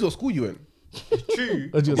 Yeah. Depends what school you in. It's true.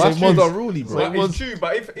 My schools are ruly, bro. But it's true,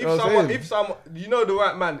 but if You know what I'm someone, you know the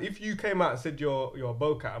right man, if you came out and said you're a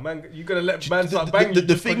bocat, a man, you're gonna let man start banging you.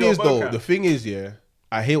 The thing is, yeah,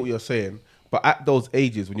 I hear what you're saying, but at those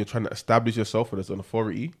ages when you're trying to establish yourself as an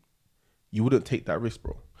authority, you wouldn't take that risk,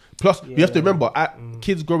 bro. Plus, you have to remember,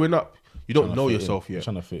 kids growing up, you don't know yourself yet.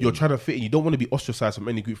 You're trying to fit in. You don't want to be ostracized from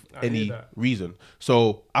any group for any reason.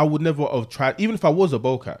 So I would never have tried, even if I was a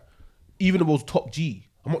bocat, even if I was top G,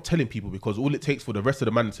 I'm not telling people because all it takes for the rest of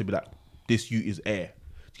the man to be like, this you is air.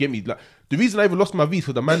 Do you get me? Like, the reason I even lost my V's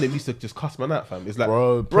for the man that used to just cuss man out, fam. It's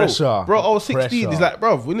like, pressure. Bro, I was 16. Pressure. It's like,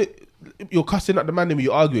 bro, when you're cussing at the man when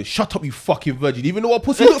you're arguing, shut up, you fucking virgin. You even know what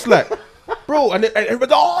pussy looks like. Bro, and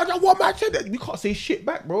everybody, that one man said that. We can't say shit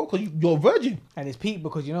back, bro, because you're a virgin. And it's peak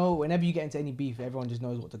because, you know, whenever you get into any beef, everyone just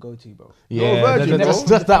knows what to go to, bro. You're a virgin, bro.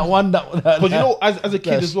 Just that one. Because you know, as a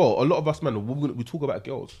kid as well, a lot of us, man, we talk about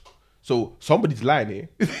girls. So somebody's lying here.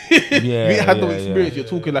 We had no experience. You're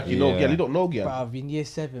talking like you know girl. You don't know girl. Bruv, in year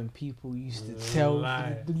 7, people used to tell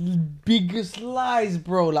the biggest lies,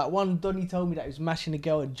 bro. Like one Donny told me that he was mashing a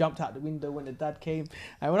girl and jumped out the window when the dad came.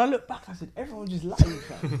 And when I look back, I said, everyone just lying,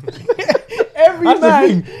 fam. That's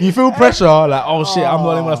the thing. You feel pressure, like, oh shit, I'm the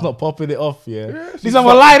only one that's not popping it off. These men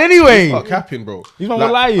were lying anyway. Start capping, bro. These men were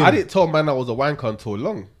lying. I didn't tell man I was a wanker until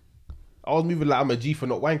long. I was moving like I'm a G for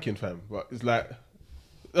not wanking, fam. But it's like,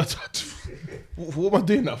 what am I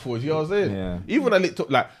doing that for? You know what I'm saying? Yeah. Even when I licked up,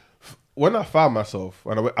 like, when I found myself,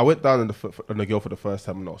 and I went down on the girl for the first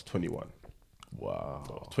time when I was 21. Wow.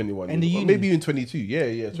 I was 21. And maybe even 22.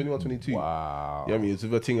 Yeah, 21, 22. Wow. Yeah, I mean, it's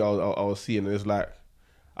the thing I was seeing, and it's like,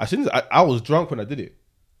 I was drunk when I did it.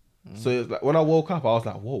 So it's like, when I woke up, I was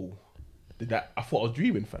like, whoa. I thought I was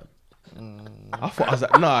dreaming, fam. I was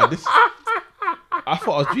like, nah, this. I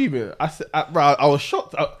thought I was dreaming. Bro, I was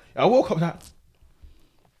shocked. I woke up like,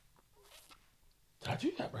 did I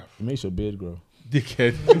do that, bro? It makes your beard grow.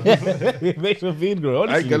 Dickhead. It makes your beard grow.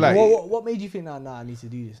 I ain't gonna lie. What made you think, nah, I need to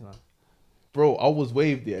do this now? Bro, I was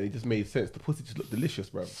waved there and it just made sense. The pussy just looked delicious,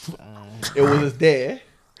 bro. It was just there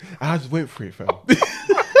and I just went for it, fam.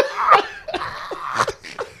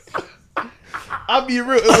 I'll be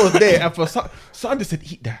real, it was there. And for someone just said,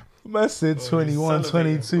 eat that. Man said 21,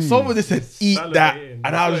 22. Someone just said, eat that.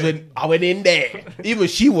 And I went in there. Even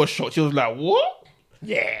she was shocked. She was like, what?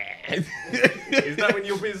 Yeah. Is that when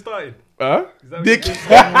your beard started? Huh? Dick.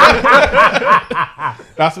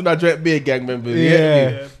 That's when I drank beer, gang members.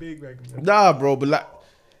 Yeah. Big bag. Nah, bro, but like,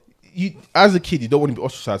 you as a kid, you don't want to be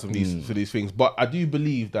ostracized from these things. But I do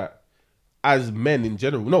believe that as men in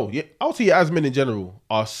general, I'll say as men in general,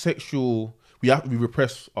 our sexual, we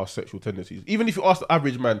repress our sexual tendencies. Even if you ask the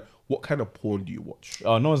average man, what kind of porn do you watch?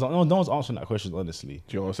 Oh, no one's answering that question, honestly.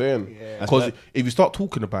 Do you know what I'm saying? Yeah. Because if you start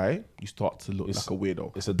talking about it, you start to look like a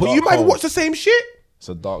weirdo. It's a but dark you might hole. watch the same shit. It's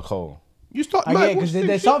a dark hole. You start. Yeah, because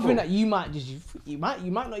there's something that you might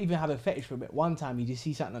not even have a fetish for. But one time you just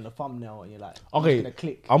see something on the thumbnail and you're like, Okay, I'm gonna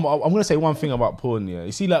click. I'm gonna say one thing about porn. Yeah,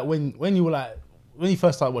 you see, like when you were like when you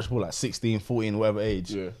first started watching porn, like 16, 14, whatever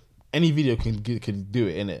age. Yeah. Any video can do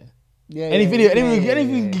it, innit? Yeah. Any video,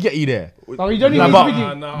 anything can get you there. Oh, you don't even.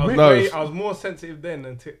 I was more sensitive then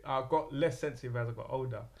until I got less sensitive as I got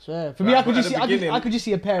older. Sure. For me, I could just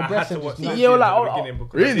see a pair of breasts and just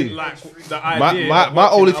really? Like the idea. My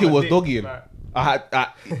oldest kid was doggying. I had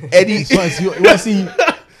Eddie.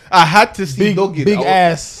 I had to see doggying. Big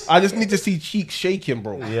ass. I just need to see cheeks shaking,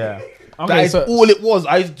 bro. Yeah. Okay, that is all it was.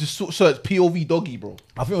 I just searched POV doggy, bro.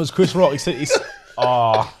 I think it was Chris Rock. He said it's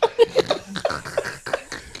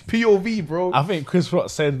POV, bro. I think Chris Rock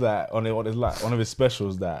said that on one of his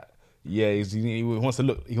specials that he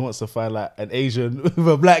wants to find like an Asian with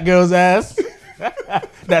a black girl's ass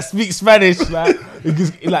that speaks Spanish,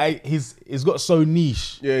 like he's got so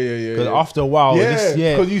niche. Yeah. Because after a while,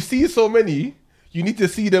 because you see so many, you need to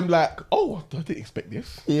see them like, oh, I didn't expect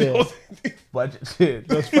this. Yeah. But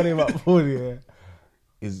what's funny about porn, yeah,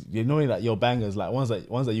 is you know like your bangers, like ones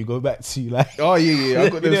that you go back to, like Oh yeah, I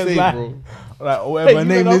got them you know, saved, like, bro. like whatever her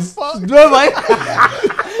name is. No, man.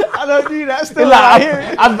 I don't do that still. Like, I hear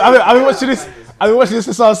it. I've been watching this. I've been watching this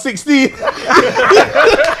since I was 16.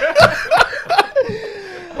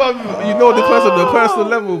 But you know the personal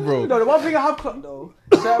level, bro. No, the one thing I have clocked though,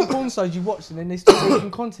 certain porn stars you watch and then they start making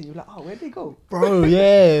content, you're like, oh, where'd they go? Bro,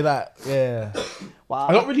 yeah, like, yeah. Wow.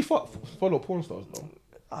 I don't really follow porn stars, though.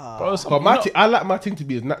 Bro, But I like my thing to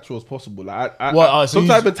be as natural as possible. Like, so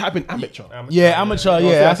sometimes I type in amateur. Yeah, amateur,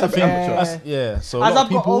 yeah, that's the thing. amateur. Yeah, so As a lot I've of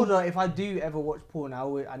people, got older, if I do ever watch porn,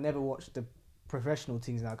 I never watch the professional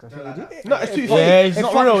things now because I think No, it's too yeah, fake. it's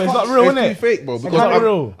not real, it's not real, It's too innit? fake, bro. not Because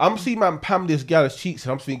real. I'm seeing man pam this gal's cheeks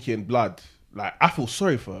and I'm thinking blood. Like, I feel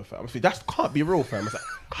sorry for her, fam. I'm thinking, that can't be real, fam. It's like,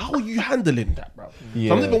 how are you handling that, bro? Yeah.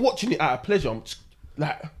 So I'm not even watching it out of pleasure. I'm just,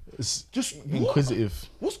 like, It's just inquisitive.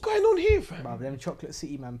 What's going on here, fam? Bruv, them Chocolate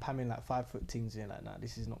City man pamming like 5 foot things in like, nah,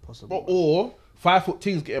 this is not possible. Or 5 foot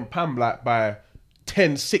teens getting pammed like by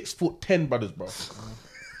 6 foot 10 brothers, bro.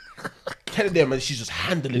 10 of them and she's just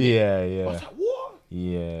handling it. Yeah, I yeah, was like, what?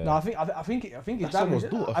 yeah. No, I think it's That's damage. someone's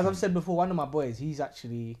daughter, As fam. I've said before, one of my boys, he's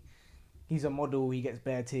a model. He gets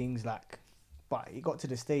bare things like, but he got to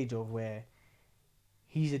the stage of where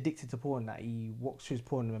he's addicted to porn. That he walks through his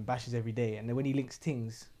porn and bashes every day, and then when he links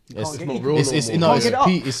things, he It's can't get not he- real It's no no, more. it's Can't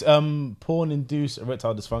get it up. porn-induced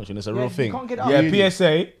erectile dysfunction. It's a Yeah, real you thing. can't get it up. Yeah, Really?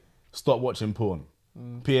 PSA, stop watching porn.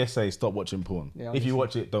 PSA, stop watching porn. Yeah, If you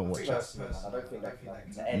watch it, don't watch it. I don't think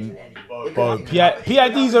that's any. Bro,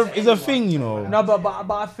 PID is a thing, you know. No, but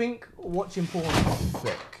I think watching porn.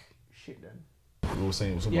 Shit, then. We were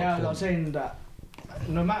saying something Yeah, about I'm saying that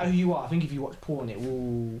no matter who you are, I think if you watch porn, it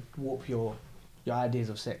will warp your ideas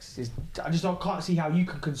of sex. I just can't see how you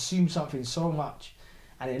can consume something so much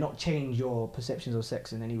and it not change your perceptions of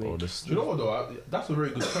sex in any way. porn. Do you know what though? That's a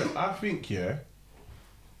very good point. I think, yeah,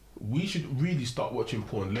 we should really start watching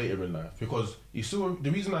porn later in life because you saw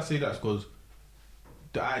the reason I say that is because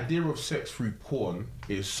the idea of sex through porn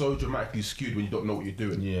is so dramatically skewed when you don't know what you're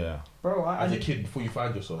doing. Yeah. Bro, I As a did, kid before you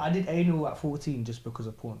find yourself. I did anal at 14 just because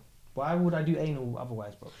of porn. Why would I do anal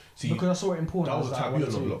otherwise, bro? See, because I saw it in porn. That I was a like, I taboo wanted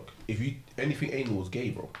on the to- block. If you anything anal was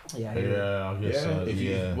gay, bro. Yeah, I hear it. Yeah, I guess so. If you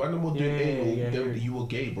Yeah. when them were doing Yeah, anal, yeah, then yeah. you were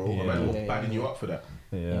gay, bro. Yeah. A man was Yeah, badding yeah. you up for that.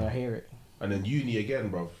 Yeah, I Yeah. hear it. And then uni again,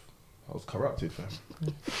 bro. I was corrupted, fam.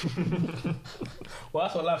 Well,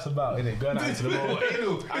 that's what life's about, isn't it? Going out into the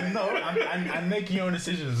world. I know, and making your own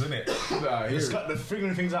decisions, isn't it? Nah, I hear It's it. got the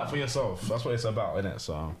figuring things out for yourself. That's what it's about, isn't it?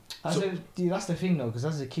 So, Dude, that's the thing though, because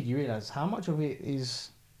as a kid you realise how much of it is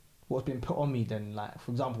what's been put on me. Then, like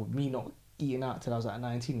for example, me not eating out till I was like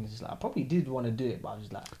 19. It's just like I probably did want to do it, but I was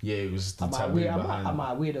just like, yeah, it was the am I taboo weird? behind Am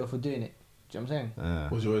I a weirdo for doing it? Do you know what I'm saying? Yeah.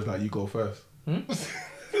 Was always like, you go first.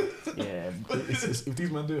 Yeah. If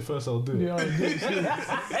these men do it first, I'll do it. Yeah, I'll do it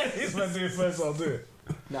too. If these men do it first, I'll do it.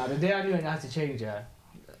 Nah, the day I knew I had to change,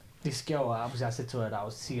 this girl, obviously I said to her that I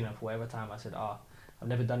was seeing her for whatever time. I said, I've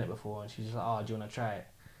never done it before. And she was like, do you want to try it?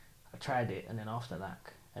 I tried it, and then after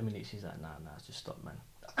like a minute, she's like, nah, just stop, man.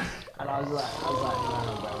 And I was like,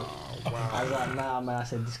 nah, bro. I was like, nah, man. I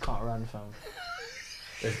said, this can't run, fam.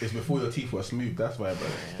 It's before your teeth were smooth, that's why, bro.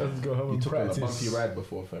 Let's go home You and took on a practice. bumpy ride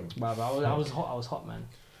before, fam. But I was hot, man.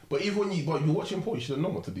 But even when you're watching porn, you should have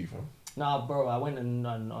known what to do, fam. Nah, bro, I went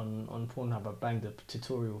on Pornhub, I banged the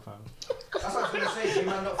tutorial, fam. That's what I was gonna say. You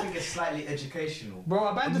might not think it's slightly educational. Bro,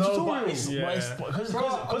 I banged the No, tutorial. but it's, Yeah.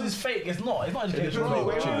 because it's fake. It's not educational. Bro,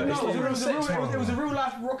 It's no, it's it real was sex, it was a bro. real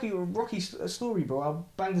life Rocky story, bro. I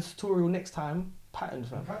banged the tutorial next time. Patterns,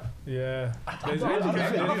 fam. Yeah. I There's don't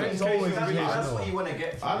education- think there's it's always education. That's what you want to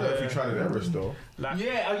get. I don't know if you tried an Everest though. Like, I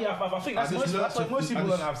think I that's just learned like most to-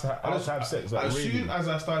 people I don't just- have to have sex. Like, As really. soon as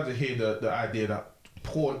I started to hear the idea that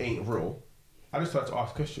porn ain't real, I just started to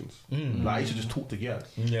ask questions. Like, I used to just talk to girls.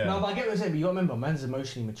 Yeah. No, but I get what you're saying, but you gotta remember, man's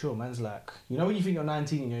emotionally mature. Man's like, you know, when you think you're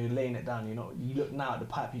 19 and you're laying it down, you look now at the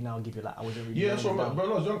pipe, you now give it like, I wasn't really. Yeah, laying that's what, it down. bro.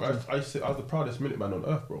 When I was younger, I was the proudest minute man on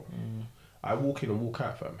earth, bro. I walk in and walk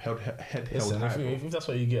out, fam. Head Listen, held high, bro. if that's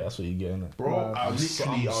what you get, that's what you get, innit? Bro, I I'm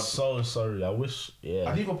literally, so sorry. I wish, I yeah.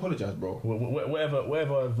 didn't even apologize, bro.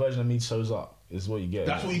 Whatever version of me shows up is what you get.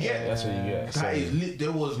 That's what you get. That's what you get. That is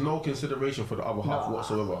there was no consideration for the other half No,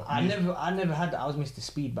 whatsoever. I never had that. I was Mr.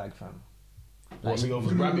 Speed Bag, fam. What, to go for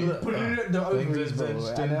the rabbit? Put it in the ovaries, bro. then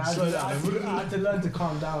And then I slow down. had to learn to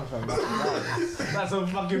calm down, fam. That's a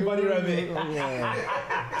fucking bunny rabbit. Yeah.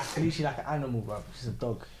 Literally like an animal, bro. She's a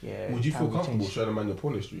dog. Yeah. Would you time feel will comfortable change. showing a man your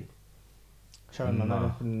porn history? Showing my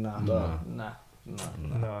man? Nah.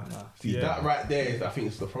 Nah. See, that right there is, I think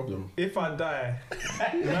it's the problem. If I die,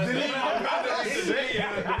 the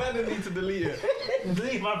man need to delete it.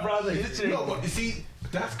 Delete my brother. No, but you see,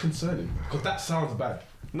 that's concerning because that sounds bad.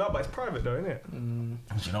 No, but it's private though, isn't it?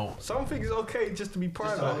 You know, Some things is okay just to be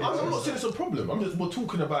private. I'm not saying it's a problem. We're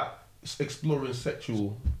talking about exploring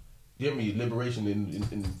sexual, you get me, liberation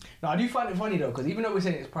in. No, I do find it funny though, because even though we're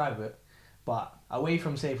saying it's private, but away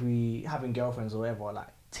from say if we having girlfriends or whatever, like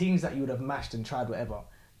teams that you would have matched and tried whatever,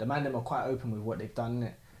 the man them are quite open with what they've done,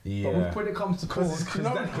 innit? yeah. But when it comes to porn,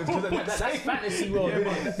 That's fantasy world. Yeah,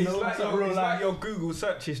 but innit? it's, No, like not your, real it's life. like your Google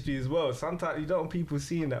search history as well. Sometimes you don't want people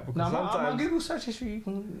seeing that because no, my sometimes Google search history,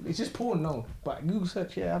 it's just porn, no. But Google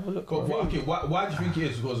search, yeah, have a look. But okay, why do you think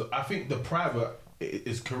it is? Because I think the private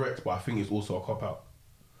is correct, but I think it's also a cop out.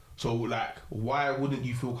 So like, why wouldn't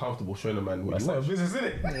you feel comfortable showing a man what That's you not a watch? business, isn't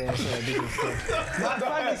it? Yeah, sorry, business stuff.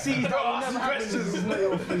 Fantasy that will never happen. It's not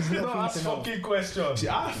your, it's not for you That's to know. fucking question. See,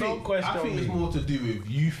 I think it's more to do with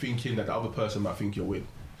you thinking that the other person might think you're with.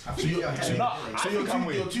 I So think you're, you're so heading No, it. I think I'm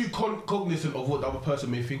you're with. too cognizant of what the other person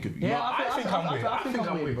may think of you. Yeah, I think I'm with. I think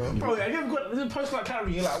I'm with, bro. Bro, have you ever got a post like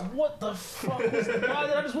Carrie? You're like, what the fuck? Why did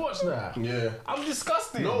I just watch that? Yeah. I'm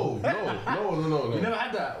disgusting. No. You never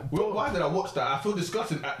had that. Well, why did I watch that? I feel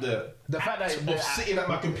disgusting at the fact that of sitting at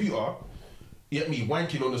my computer. You get me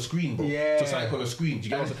wanking on the screen, bro. Yeah. Just like on the screen. Do you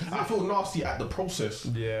get what I'm saying? I feel nasty at the process.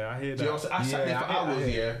 Do yeah, I hear you know that. what I'm saying? I sat there for hours,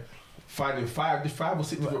 yeah, finding five or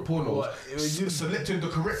six different pornos, selecting the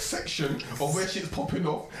correct section of where shit's popping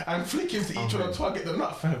off and flicking to each one and target the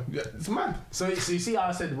nut, fam. Yeah, it's mad. So you see how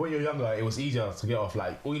I said when you're younger, it was easier to get off.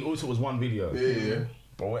 Like all it was one video. Yeah.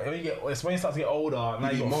 But when you get, when you start to get older, now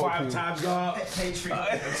you got multiple. 5 tabs up.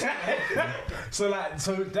 Patreon. So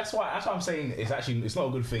that's why I'm saying it's not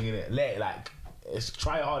a good thing, innit? Let it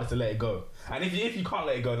try your hardest to let it go. And if you can't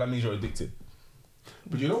let it go, that means you're addicted.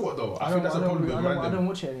 But you know what though? I think that's a problem with I man. don't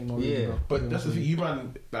watch it anymore. really, Yeah. bro. But that's the thing, you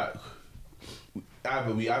man, like,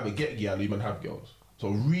 we either get girl or you man have girls. So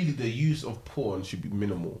really the use of porn should be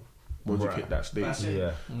minimal once Right. you hit that stage. That's it.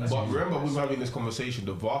 Yeah. But remember, we were having this conversation,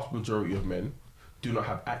 the vast majority of men do not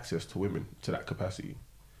have access to women to that capacity.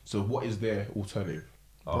 So what is their alternative?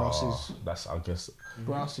 Brasses. That's, I guess.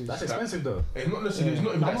 Brasses. That's expensive though. It's not necessarily, it's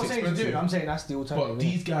not even I'm that not saying to do expensive. it, I'm saying that's the alternative. But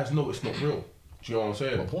these guys know it's not real. Do you know what I'm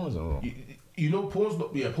saying? But porn isn't wrong. You know porn's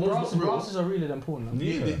not brasses, real. brasses are realer than porn. No?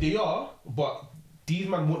 Yeah. They are, but these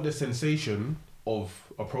man want the sensation of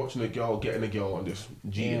approaching a girl, getting a girl on this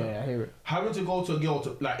G. Yeah, I hear it. Having to go to a girl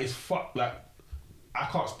to it's fuck like I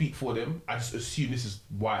can't speak for them. I just assume this is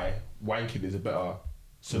why wanking is a better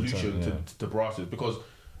solution to brasses, because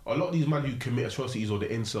a lot of these men who commit atrocities or the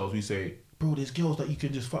incels, we say, bro, there's girls that you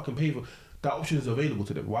can just fucking pay for. That option is available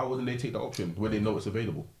to them. Why wouldn't they take that option when they know it's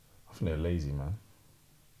available? I think they're lazy, man.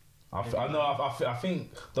 I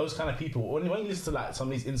think those kind of people, when you listen to like some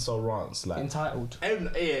of these incel rants, like Entitled.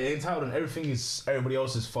 entitled, and everything is everybody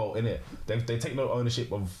else's fault, innit? They take no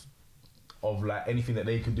ownership of like anything that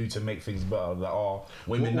they can do to make things better. Like, women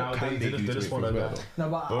What can nowadays they they do to just make want things to. better? No,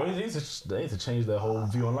 but But they need to change their whole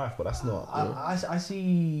view on life, but that's not. I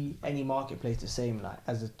see any marketplace the same. Like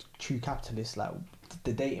as a true capitalist, like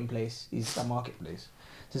the dating place is a marketplace.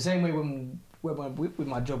 It's the same way when with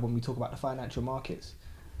my job, when we talk about the financial markets,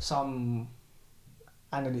 some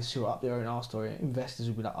analysts who are up their own arse story, investors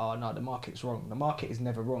will be like, oh no, the market's wrong. The market is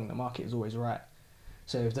never wrong. The market is always right.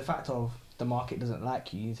 So if the fact of the market doesn't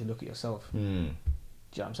like you, you need to look at yourself. Do you know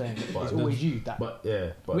what I'm saying? But it's always you. That But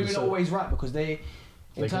yeah, but women are always right because they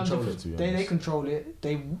control it, to be they honest. control it.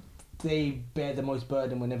 They bear the most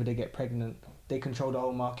burden whenever they get pregnant. They control the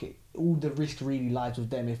whole market. All the risk really lies with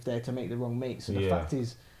them if they're to make the wrong mate. So the fact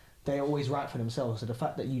is, they're always right for themselves. So the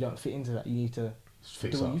fact that you don't fit into that, you need to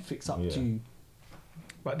fix up to.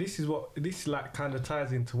 But this like kind of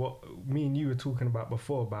ties into what me and you were talking about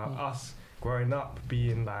before about us growing up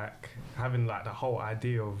being like having like the whole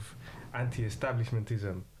idea of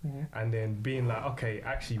anti-establishmentism, and then being like, okay,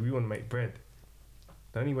 actually we want to make bread.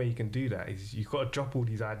 The only way you can do that is you've got to drop all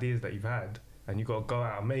these ideas that you've had, and you've got to go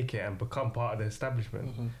out and make it and become part of the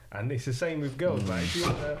establishment. And it's the same with girls. Like, if you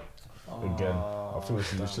wanna, Again, I feel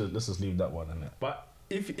let's just leave that one, innit? but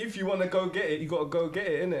if you want to go get it, you got to go get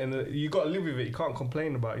it, innit? And you got to live with it. You can't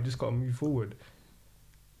complain about it. You just got to move forward.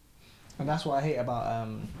 And that's what I hate about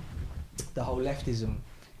the whole leftism.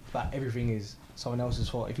 But everything is someone else's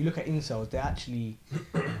fault. If you look at incels, they're actually,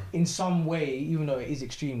 in some way, even though it is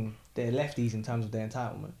extreme, they're lefties in terms of their entitlement.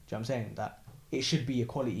 Do you know what I'm saying? That it should be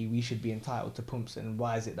equality. We should be entitled to pumps. And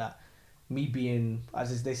why is it that me being,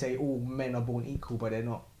 as they say, all men are born equal, but they're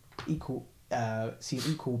not equal, seen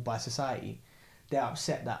equal by society? they're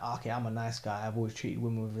upset that okay, I'm a nice guy. I've always treated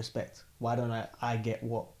women with respect. Why don't I get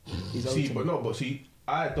what is owed See, to but me? no, but see,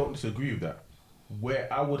 I don't disagree with that. Where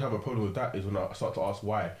I would have a problem with that is when I start to ask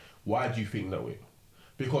why. Why do you think that way?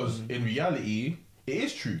 Because in reality, it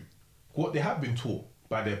is true. What they have been taught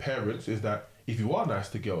by their parents is that if you are nice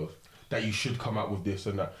to girls, that you should come out with this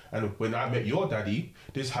and that. And when I met your daddy,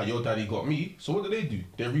 this is how your daddy got me. So what do?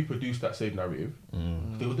 They reproduce that same narrative.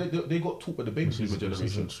 They got taught by the baby boomer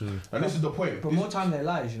generation. And this is the point. But more time they're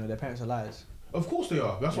liars, you know, their parents are liars. Of course they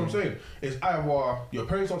are. That's what I'm saying. It's either your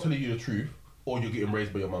parents aren't telling you the truth or you're getting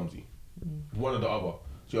raised by your mumsy. One or the other.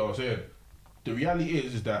 See what I'm saying? The reality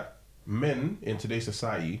is that men in today's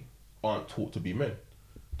society aren't taught to be men.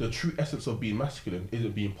 The true essence of being masculine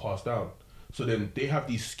isn't being passed down. So then they have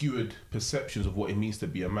these skewed perceptions of what it means to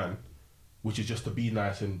be a man, which is just to be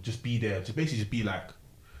nice and just be there. Just basically just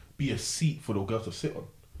be a seat for the girls to sit on.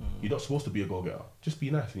 You're not supposed to be a go-getter. Just be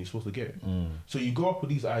nice and you're supposed to get it. So you grow up with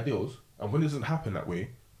these ideals, and when it doesn't happen that way,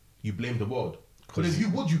 you blame the world. But then who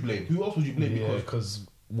would you blame? Who else would you blame? Yeah, because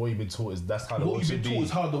what you've been taught is that's how the what world you've should been be. taught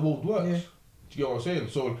is how the world works. Yeah. Do you get what I'm saying?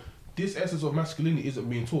 So this essence of masculinity isn't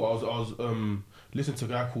being taught. I was listening to a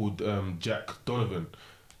guy called Jack Donovan.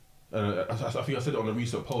 I think I said it on a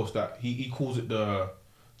recent post that he calls it the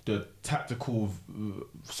tactical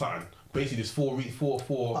something. Basically, there's four.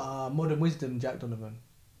 Modern wisdom, Jack Donovan.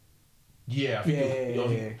 Yeah, I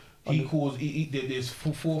think he calls. There's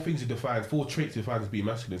four things he defines. 4 traits he defines as being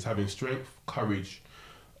masculine: it's having strength, courage,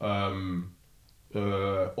 honor,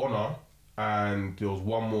 and there was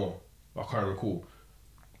one more I can't recall.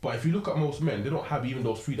 But if you look at most men, they don't have even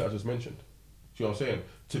those 3 that I just mentioned. Do you know what I'm saying?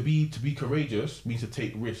 To be courageous means to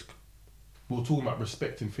take risk. We were talking about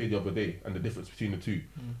respect and fear the other day and the difference between the two.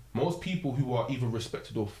 Most people who are either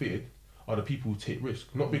respected or feared are the people who take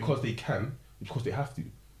risk. Not because they can, it's because they have to.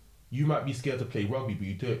 You might be scared to play rugby, but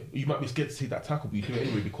you do it. You might be scared to take that tackle, but you do it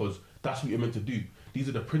anyway because that's what you're meant to do. These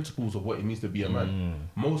are the principles of what it means to be a man.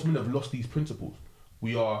 Most men have lost these principles.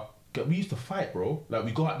 We used to fight, bro. Like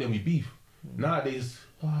we go out there and we beef. Nowadays,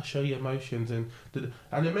 show your emotions and the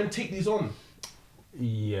men take these on.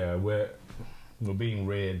 Yeah, we're being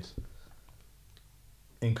reared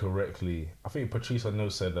incorrectly. I think Patrice O'Neill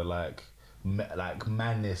said that like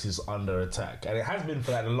madness is under attack, and it has been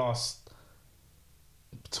for like the last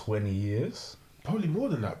 20 years. Probably more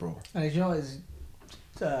than that, bro. And you know, it's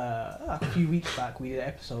like a few weeks back we did an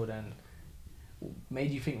episode and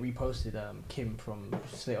Made You Think reposted Kim from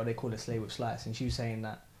Slay, or they call it Slay with Slice, and she was saying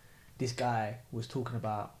that this guy was talking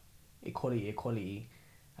about equality,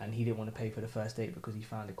 and he didn't want to pay for the first date because he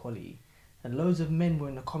found equality. And loads of men were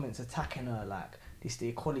in the comments attacking her like, this the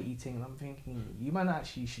equality thing, and I'm thinking, you man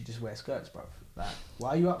actually should just wear skirts, bro. Like, why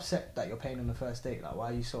are you upset that you're paying on the first date? Like,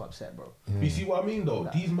 why are you so upset, bro? You see what I mean, though?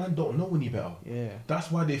 These men don't know any better. Yeah. That's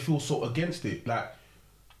why they feel so against it. Like,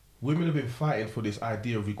 women have been fighting for this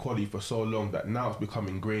idea of equality for so long that now it's become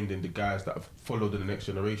ingrained in the guys that have followed in the next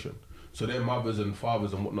generation. So their mothers and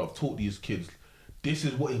fathers and whatnot have taught these kids, this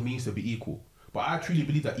is what it means to be equal. But I truly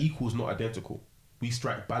believe that equal is not identical. We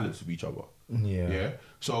strike balance with each other. Yeah.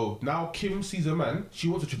 So now Kim sees a man. She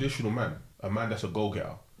wants a traditional man, a man that's a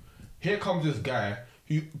go-getter. Here comes this guy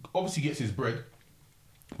who obviously gets his bread,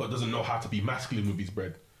 but doesn't know how to be masculine with his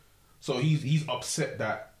bread. So he's upset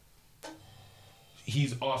that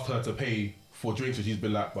he's asked her to pay for drinks, and she's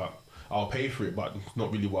been like, "But I'll pay for it, but it's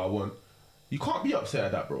not really what I want." You can't be upset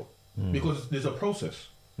at that, bro, because there's a process.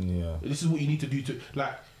 Yeah. This is what you need to do to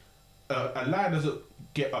like. A lion doesn't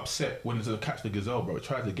get upset when it doesn't catch the gazelle, bro. It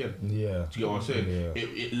tries again. Yeah. Do you get what I'm saying? Yeah.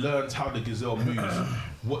 It learns how the gazelle moves,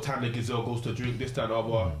 what time the gazelle goes to drink, this, that, and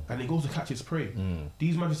other, and it goes to catch its prey.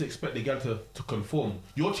 These men just expect the gal to conform.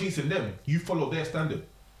 You're chasing them. You follow their standard. Do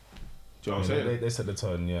you know what I'm saying? They set the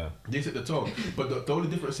tone, yeah. They set the tone. But the only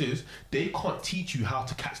difference is they can't teach you how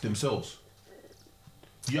to catch themselves.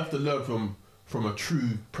 You have to learn from a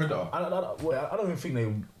true predator. I don't even think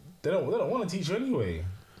they don't want to teach you anyway.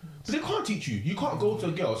 But they can't teach you. You can't go to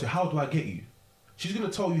a girl and say, "How do I get you?" She's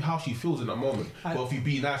gonna tell you how she feels in that moment. Well, if you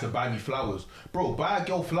be nice and buy me flowers, bro, buy a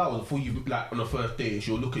girl flowers before you like on the first date, and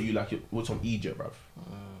she'll look at you like you're what's on Egypt, bruv.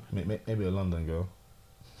 Maybe a London girl.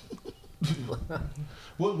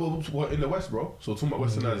 What in the West, bro? So talking about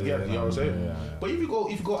Westernized girls, you know what I'm saying? Yeah. But if you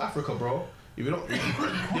go Africa, bro, if you don't,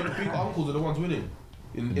 the big uncles are the ones winning.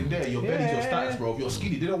 In there, your belly's your stats, bro. If you're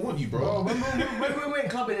skinny, they don't want you, bro. When we went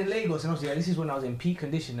clubbing in Lagos, and obviously this is when I was in peak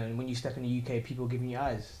condition, and when you step in the UK, people giving you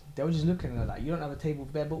eyes. They were just looking at her like, you don't have a table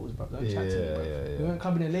with bare bottles, bro. Don't chat to me, bro. We went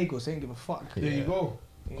clubbing in Lagos, they didn't give a fuck. There you go.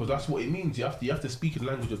 Because that's what it means. You have to speak in the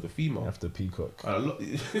language of the female. You have to peacock.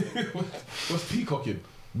 What's peacocking?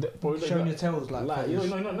 Bro, Showing your tails like you feathers.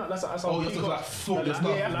 know, no, that's how Oh, you're like flawless stuff.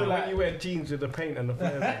 Like when you wear jeans with the paint and the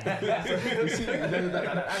feathers. You see,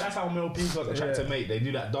 that's how male peacocks attract to mate. They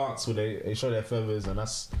do that dance where they show their feathers, and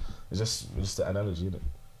it's just the analogy, isn't it?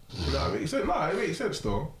 You know what I mean? It makes sense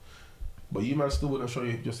though. But you man still wouldn't show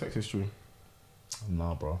your sex history.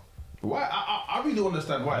 Nah, bro. Why? I really don't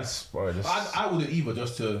understand why. I wouldn't either,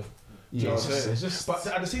 just to. You know what I'm saying? It's just. But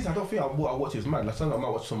at the same time, I don't think what I watch is mad. Like sometimes I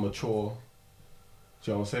might watch some mature. Do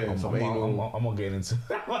you know what I'm saying? I'm not getting into.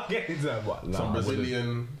 I'm not getting into that. But Some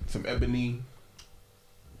Brazilian, some ebony. You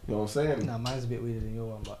know what I'm saying? Nah, mine's a bit weirder than your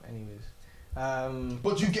one, but anyways.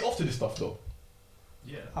 But do you get off to this stuff though?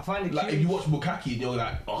 Yeah. I find it Like cute. if you watch Bukkake and you're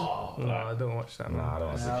like, oh. No, I don't watch that. Nah, I don't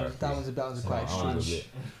watch that one's quite extreme.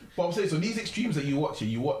 But I'm saying, so these extremes that you watch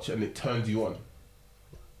and it turns you on.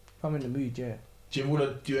 If I'm in the mood, yeah. Do you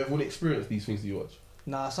ever want to experience these things that you watch?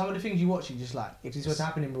 Nah, some of the things you watch, you just like, if this was to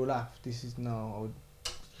happen in real life, this is no. I would.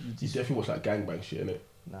 You definitely watch like gangbang shit, innit?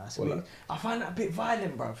 Nah, it's a bit, I find that a bit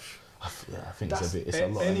violent, bruv. Yeah, I think it's a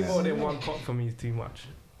lot. Any more than one cock for me is too much.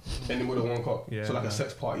 Any more than one cock? Yeah. So like a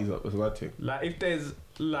sex party is a bad thing. Like if there's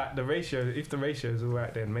like the ratio, if the ratio is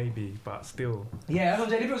alright, then maybe, but still. Yeah, that's what I'm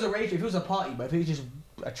saying. If it was a ratio, if it was a party, but if it was just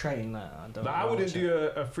a train, nah, I don't. Like I wouldn't do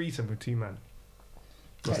a threesome with two man.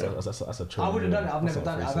 That's a train. I would have done it. I've That's never not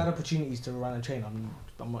done it. a I've threesome. had opportunities to run a train.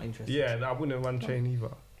 I'm not interested. Yeah, I wouldn't run train either.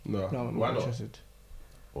 No, No, I'm why not not? interested.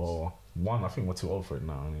 Well, one, I think we're too old for it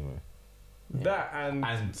now. Anyway, That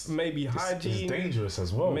and maybe hygiene. It's dangerous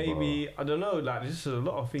as well. Maybe I don't know. Like there's just a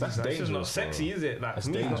lot of things. That's Like, it's just not dangerous, sexy, bro. is it? Like That's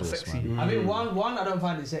to me, it's not dangerous, sexy. man. I mean, one, I don't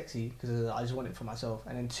find it sexy because I just want it for myself.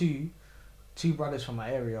 And then two brothers from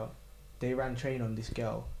my area, they ran train on this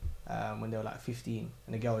girl when they were like 15,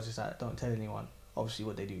 and the girl was just like, "Don't tell anyone." Obviously,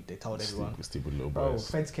 what they do, they told everyone. Stupid little Bro, boys.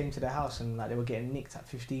 feds came to their house and like they were getting nicked at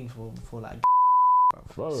 15 for like.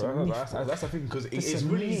 Bro, that's the thing because it's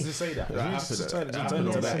really easy to say that. That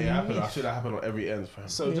happened. I feel that happened on every end, fam.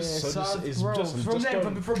 So it's bro, just from then,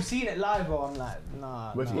 don't- from seeing it live, bro, I'm like,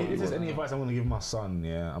 nah. But if there's any advice I'm gonna give my son,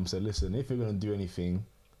 yeah, I'm saying, listen, if you're gonna do anything,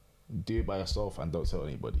 do it by yourself and don't tell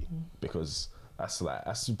anybody because that's the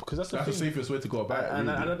thing. safest way to go about it. And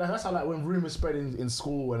really. that's how like when rumors spread in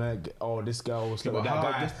school and this girl slept with that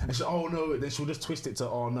guy, and she, oh no, then she'll just twist it to,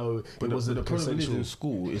 oh no, But it wasn't the problem is consensual. in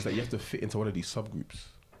school is that you have to fit into one of these subgroups.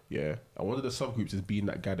 Yeah, and one of the subgroups is being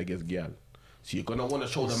that guy that gets gal. So you're gonna want to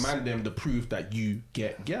show the man them the proof that you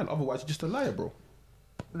get gal. Otherwise, you're just a liar, bro.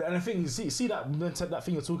 And the thing, see that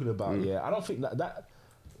thing you're talking about, yeah. I don't think that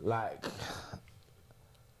like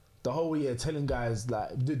the whole telling guys like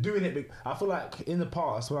doing it. I feel like in the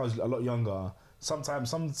past when I was a lot younger, sometimes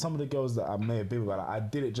some of the girls that I may have been with, like, I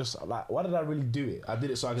did it just like, why did I really do it? I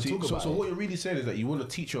did it so I could talk about it. So what you're really saying is that you want to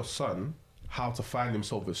teach your son how to find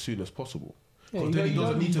himself as soon as possible. Yeah, Because then he you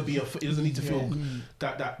doesn't don't- need to be. He doesn't need to feel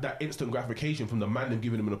that instant gratification from the man them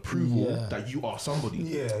giving him an approval that you are somebody.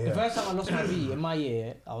 The first time I lost my V in my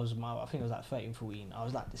year, I think I was like 13, 14. I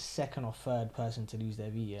was like the second or third person to lose their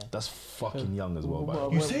V. Yeah. That's fucking young as well,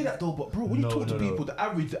 man. You say that though, but bro, when you No, talk to no, people, the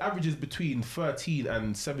average is between 13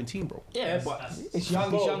 and 17, bro. Yeah, but It's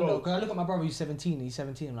young, Bro, it's young bro. though. Because I look at my brother, he's 17. He's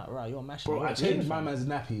 17. I'm like, right, you're mashing. bro, You're I changing, changed my fam. man's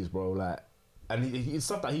nappies, bro. Like, and it's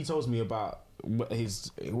stuff that he tells me about what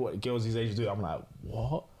girls his age do. I'm like,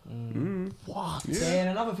 what? What? Yeah, and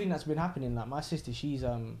another thing that's been happening, like my sister, she's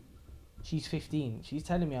 15. She's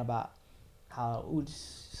telling me about how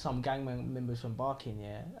some gang members from Barking,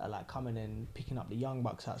 are like coming and picking up the young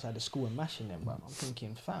bucks outside the school and mashing them. But I'm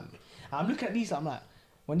thinking, fam. I'm looking at these, I'm like,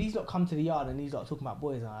 when these lot come to the yard and these lot talking about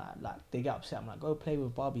boys, and like they get upset. I'm like, go play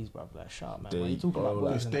with Barbies, bro. Like, shut up, man. When you talking about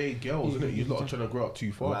boys, It's and they girls, isn't it? You're not trying to grow up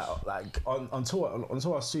too fast. Like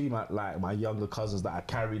until I see my younger cousins that I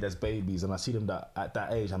carried as babies, and I see them that at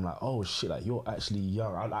that age, I'm like, oh shit, like you're actually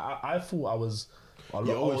young. I thought I was a lot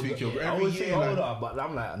You always older. think you're I every always think year, like- older, but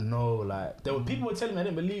I'm like, no, like there were people were telling me, I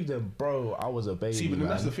didn't believe them, bro. I was a baby. See, but then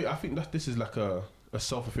that's man. the thing. I think that this is like a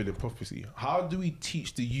self-fulfilling prophecy. How do we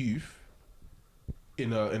teach the youth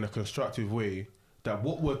in a constructive way that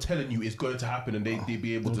what we're telling you is going to happen and they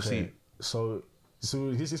be able to see it? So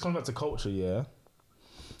this comes back to culture, yeah.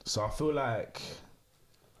 So I feel like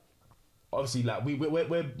obviously, like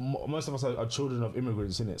we're most of us are children of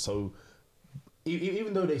immigrants, innit? So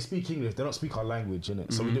even though they speak English, they don't speak our language,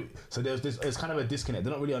 innit? So there's kind of a disconnect. They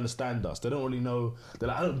don't really understand us. They don't really know. They're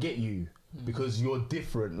like, I don't get you because you're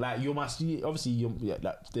different. Like you must obviously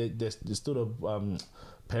like there's still a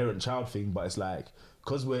parent-child thing, but it's like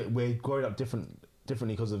because we're growing up differently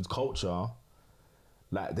because of culture.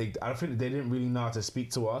 Like I think they didn't really know how to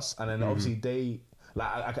speak to us, and then obviously they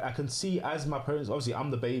like I can see as my parents. Obviously,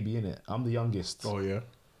 I'm the baby, innit? I'm the youngest. Oh yeah.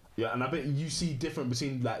 Yeah, and I bet you see different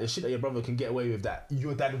between like the shit that your brother can get away with that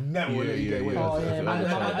your dad would never let you get away with. Oh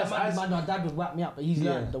yeah, As- my dad would whack me up, but he's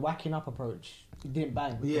Yeah. learned the whacking up approach. He didn't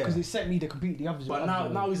bang Yeah. because it set me the completely opposite. But other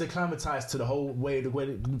way. now he's acclimatized to the whole way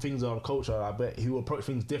things are, culture. I bet he will approach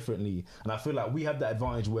things differently, and I feel like we have that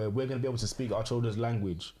advantage where we're gonna be able to speak our children's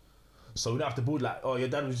language, so we don't have to build like, oh, your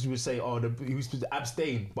dad would say, oh, he was supposed to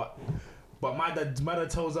abstain, but my dad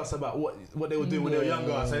tells us about what they were doing when they were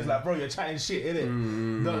younger. So it's like, bro, you're chatting shit,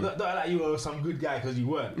 innit? Don't act like you were some good guy because you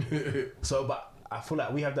weren't. So, but I feel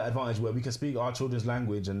like we have that advantage where we can speak our children's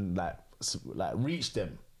language and like reach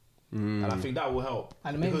them. And I think that will help.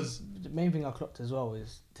 And the main thing I clocked as well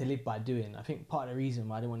is to live by doing. I think part of the reason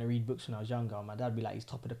why I didn't want to read books when I was younger, my dad would be like, he's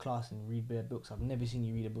top of the class and read bare books. I've never seen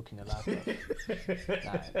you read a book in your life, bro.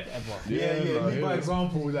 Like, ever. Yeah. Lead by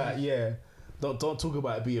example. That Don't talk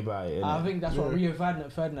about it, be about it. I think that's what Rio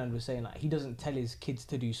Ferdinand was saying. Like, he doesn't tell his kids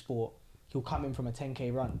to do sport. He'll come in from a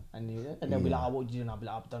 10k run and they'll be like, oh, what did you do? And I'll be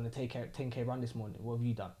like, I've done a 10k run this morning. What have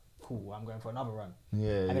you done? Cool, I'm going for another run.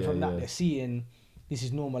 And then from that, they're seeing this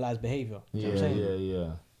is normalised behaviour. You know what I'm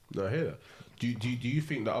saying? No, I hear that. Do you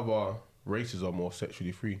think that other races are more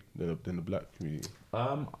sexually free than the black community?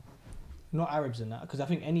 Not Arabs and that, because I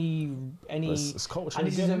think any it's culture and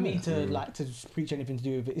this again, isn't me innit? to like to preach anything to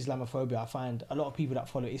do with Islamophobia. I find a lot of people that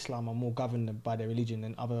follow Islam are more governed by their religion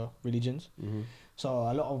than other religions. So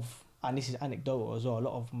a lot of, and this is anecdotal as well, a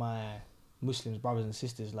lot of my Muslims brothers and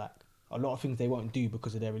sisters, like a lot of things they won't do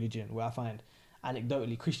because of their religion, where I find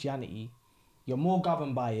anecdotally Christianity, you're more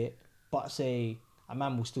governed by it, but say a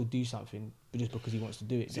man will still do something just because he wants to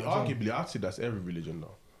do it. See, You know what I'm saying? arguably, I'd say that's every religion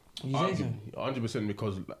though. You say so? 100%,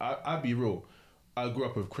 because I'd be real. I grew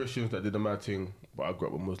up with Christians that did the mad thing, but I grew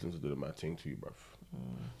up with Muslims that did the mad thing too, bruv. Do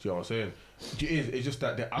you know what I'm saying? It's just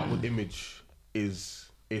that the outward image is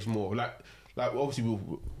more like obviously we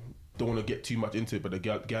don't want to get too much into it, but the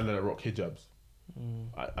gal that rock hijabs.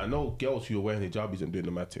 I know girls who are wearing hijabis and doing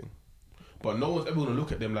the mad thing, but no one's ever gonna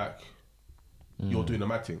look at them like you're doing the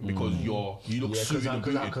mad thing because you look suited and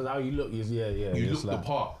booted. Because how you look is you look like, the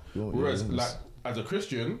part. Whereas like as a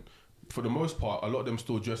Christian, for the most part, a lot of them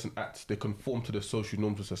still dress and act. They conform to the social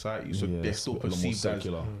norms of society, so they're still perceived as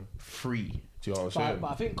free. Do you know what I'm saying? But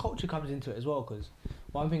I think culture comes into it as well, because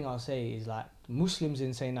one thing I'll say is like Muslims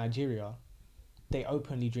in say Nigeria, they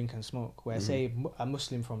openly drink and smoke. Where say a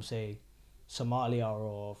Muslim from say Somalia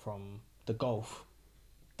or from the Gulf,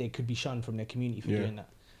 they could be shunned from their community for doing that.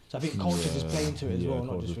 So I think culture just play into it as well,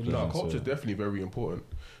 not just religion. No, culture is definitely very important.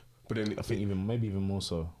 But then I think maybe even more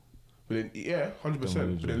so. But then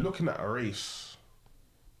 100%. But then looking at a race,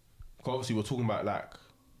 'cause obviously we're talking about like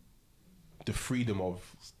the freedom of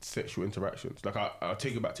sexual interactions. Like I'll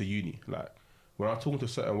take it back to uni. Like when I'm talking to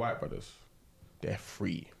certain white brothers, they're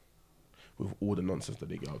free with all the nonsense that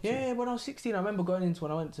they get up to. Yeah, when I was 16, I remember going into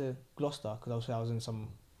when I went to Gloucester, because I was in some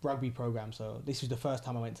rugby program. So this was the first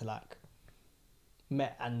time I went to like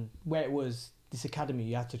Met, and where it was this academy,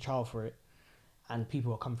 you had to trial for it. And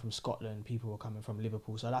people were coming from Scotland, people were coming from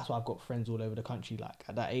Liverpool. So that's why I've got friends all over the country, like,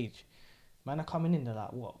 at that age. Man are coming in, they're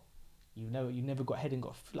like, what? You never got head and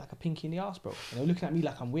got like a pinky in the arse, bro. And they're looking at me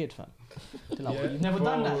like I'm weird, fam. They're like, well, you've never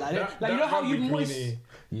done that. Like you know how you moist...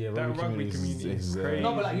 that rugby community is crazy.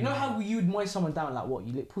 No, but like, you know how you'd moist someone down, like, what?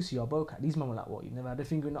 You lick pussy or bow cat? These men were like, what? You never had a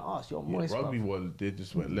finger in the arse? You're moist, rugby they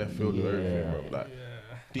just went left field and everything, bro.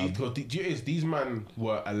 Like, these men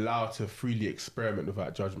were allowed to freely experiment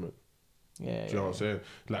without judgment. Do you know what I'm saying?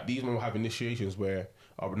 Like these men will have initiations where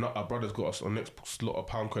our brothers got us on next slot of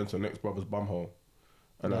pound coin to the next brother's bumhole,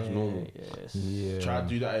 and that's normal. Try to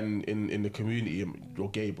do that in the community. You're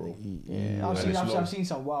gay, bro. I've seen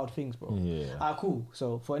some wild things, bro. Cool.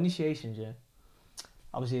 So for initiations,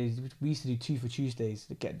 obviously we used to do 2 for Tuesdays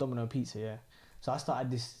to get Domino pizza. So I started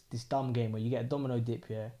this dumb game where you get a Domino dip.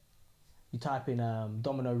 You type in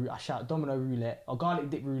I shout Domino roulette or garlic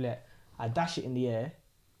dip roulette. I dash it in the air.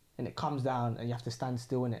 And it comes down and you have to stand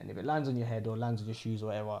still in it. And if it lands on your head or lands on your shoes or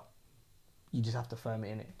whatever, you just have to firm it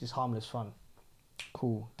in it. Just harmless fun.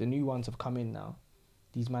 Cool. The new ones have come in now.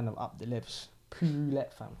 These men have upped the levels.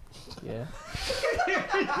 Roulette, fam. Yeah.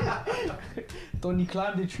 Donny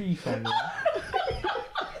climbed the tree, fam.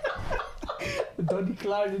 Donny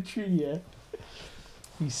climbed the tree,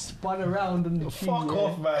 He spun around on the tree. Fuck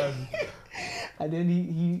off, man. And then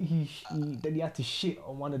he had to shit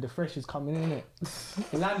on one of the freshers coming in it.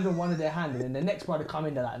 He landed on one of their hands, and then the next brother come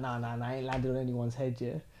in, they're like, nah, I ain't landed on anyone's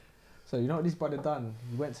head, So you know what this brother done?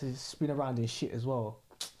 He went to spin around and shit as well.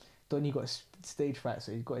 Then he got stage fright,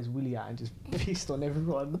 so he's got his willy out and just pissed on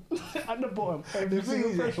everyone at the bottom. The Every thing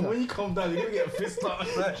single is, fresher. when you come down, you're gonna get fist up.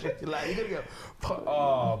 Like you're gonna get.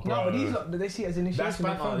 Oh, bro. No, but these lot, they see it as initiation. That's They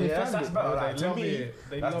banter. found- they Yeah, found that's it. banter. They Like, to love me, it.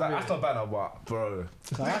 They that's love that's it. not banter, but bro.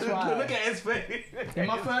 So that's why. Look at his face. In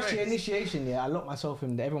my first year initiation, yeah, I locked myself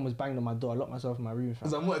in. Everyone was banging on my door. I locked myself in my room.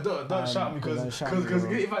 Because don't shout me don't because shout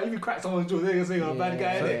me, bro. if you crack someone's jaw, they're gonna say you're a bad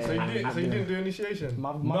guy. Yeah, innit? So you didn't do initiation?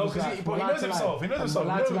 My No, mum was because like, he knows himself. He knows himself.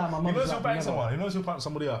 I'm allowed to lie, my He mum knows was he'll like, bang never. someone. He knows he'll punch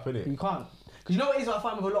somebody up, innit? You can't. Because you know what it is, what I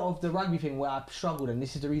find with a lot of the rugby thing where I struggled, and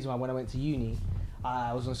this is the reason why when I went to uni,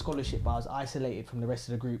 I was on scholarship, but I was isolated from the rest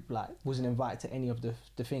of the group, like, wasn't invited to any of the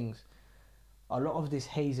things. A lot of this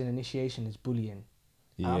hazing initiation is bullying.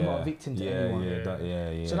 I'm not a victim to anyone.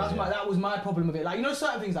 Yeah. So that was my problem with it. Like, you know,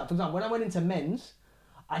 certain things, like, for example, when I went into men's,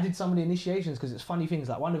 I did some of the initiations because it's funny things.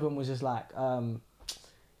 Like, one of them was just like,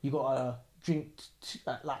 you got to drink,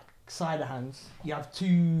 like, cider hands. You have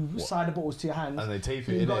two cider bottles to your hands. And they tape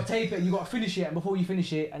it, You got innit? to tape it, you got to finish it, and before you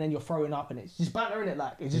finish it, and then you're throwing up, and it's just banter, innit?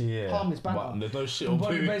 Like, it's just harmless banter. But there's no shit or But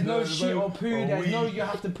poo. there's no shit or poo. There's no, weed. you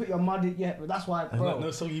have to put your mud in. Yeah, but that's why, bro.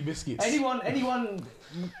 No soggy biscuits. Anyone,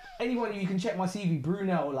 you can check my CV.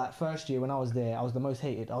 Brunel, like first year when I was there, I was the most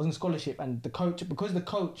hated. I was in scholarship, and the coach, because the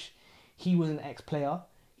coach, he was an ex-player.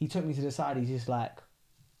 He took me to the side. He's just like,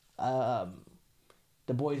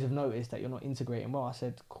 the boys have noticed that you're not integrating well. I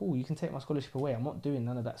said, cool, you can take my scholarship away. I'm not doing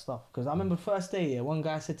none of that stuff. Because I remember first day, yeah, one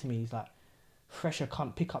guy said to me, he's like, fresher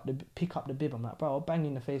cunt, pick up the bib. I'm like, bro, I'll bang you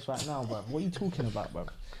in the face right now, bro. What are you talking about, bro?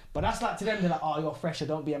 But that's like, to them, they're like, oh, you're fresher,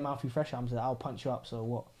 don't be a mouthy fresher. I'm like, I'll punch you up, so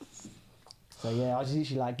what? So yeah, I was just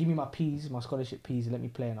literally like, give me my P's, my scholarship P's, and let me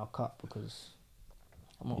play, and I'll cut, because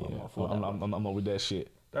I'm not with that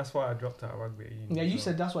shit. That's why I dropped out of rugby at uni. Yeah, you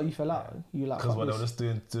said that's why you fell out. You like, Because fuck they this. were just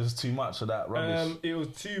doing just too much of that rubbish. It was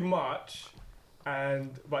too much,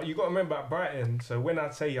 but you got to remember at Brighton. So when I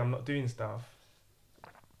say I'm not doing stuff,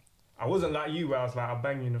 I wasn't like you where I was like, I'll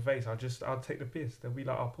bang you in the face. I'll take the piss. They'll be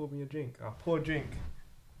like, I'll pour me a drink. I'll pour a drink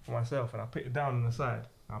for myself and I'll put it down on the side.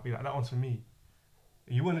 I'll be like, that one's for me.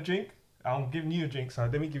 You want a drink? I'm giving you a drink, so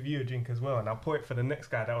let me give you a drink as well. And I'll pour it for the next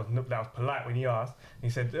guy that was polite when he asked. And he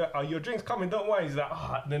said, your drink's coming, don't worry. He's like,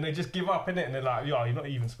 and then they just give up, innit? And they're like, yo, you're not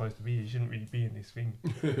even supposed to be here. You shouldn't really be in this thing.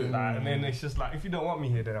 And then it's just like, if you don't want me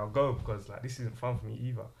here, then I'll go, because like this isn't fun for me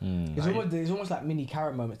either. It's almost like mini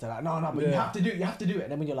carrot moments. They're like, no, but you have to do it.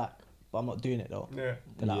 And then when you're like, but I'm not doing it though. Yeah.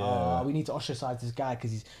 They're like, oh, we need to ostracize this guy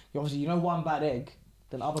because he's obviously, one bad egg,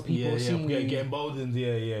 then other people are seeing you. Get emboldened.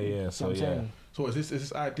 Yeah. So I'm saying. So is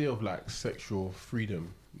this idea of like sexual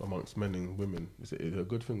freedom amongst men and women, is it a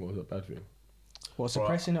good thing or is it a bad thing? Well,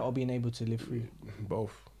 suppressing it or being able to live free?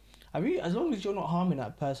 Both. I mean, as long as you're not harming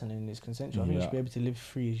that person and it's consensual, I think you should be able to live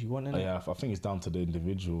free as you want, innit? Yeah, I think it's down to the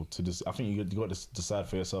individual to just. I think you got to decide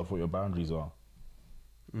for yourself what your boundaries are.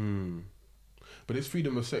 But this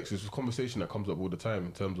freedom of sex is a conversation that comes up all the time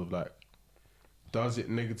in terms of like, does it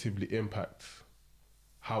negatively impact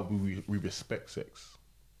how we respect sex?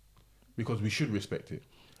 Because we should respect it,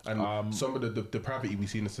 and some of the depravity we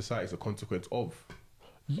see in the society is a consequence of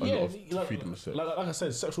a lot of freedom of sex. Like I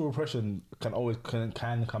said, sexual repression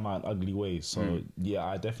can come out in ugly ways. So yeah,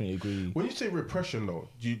 I definitely agree. When you say repression, though,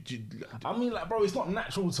 I mean, like, bro, it's not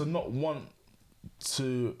natural to not want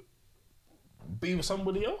to be with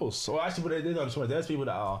somebody else. Or actually, there's people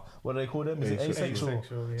that are, what do they call them? Is it asexual?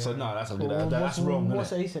 Asexual, yeah. So no, that's wrong.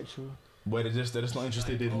 What's Innit? asexual? Where they're just not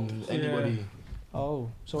interested in anybody.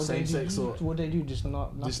 Oh, so what Same they do, sex or- what they do, just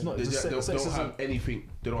not nothing. Just not. they Just don't sex have anything.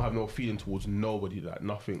 They don't have no feeling towards nobody. Like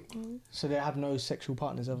nothing. So they have no sexual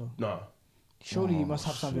partners ever. Nah. Surely you must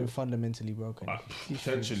have something fundamentally broken.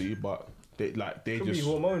 Potentially, but they Could just be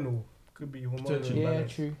hormonal. Could be hormonal. Potentially. Yeah,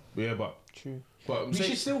 imbalance. true. yeah, but We I'm should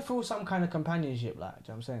saying, still feel some kind of companionship, like, do you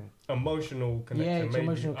know what I'm saying? Emotional connection. Yeah, it's maybe.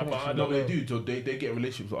 emotional But I connection. no, don't they know. do. So they get in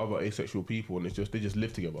relationships with other asexual people, and they just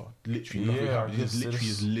live together. Literally, nothing Yeah, happens. They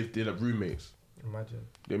just lived in roommates. Imagine.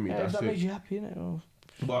 I mean, Yeah, if that's that it. makes you happy, innit? Or,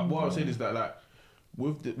 But what I'm saying is that like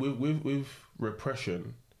with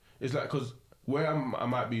repression, it's like because where I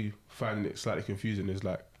might be finding it slightly confusing is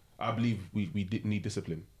like I believe we did need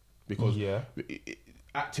discipline because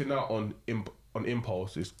acting out on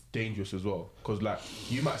impulse is dangerous as well because like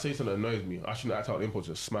you might say something that annoys me, I shouldn't act out on impulse,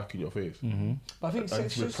 just smack in your face. but I think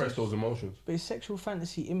And repress those emotions. But it's sexual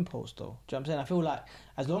fantasy impulse, though. Do you know what I'm saying? I feel like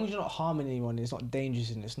as long as you're not harming anyone, it's not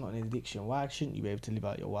dangerous and it's not an addiction. Why shouldn't you be able to live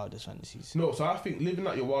out your wildest fantasies? No, so I think living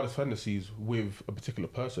out your wildest fantasies with a particular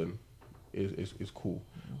person is cool,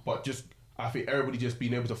 but just I think everybody just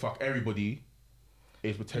being able to fuck everybody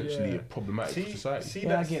is potentially problematic for society. See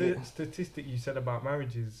Yeah, I that get it. statistic you said about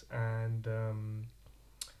marriages and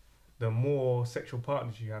the more sexual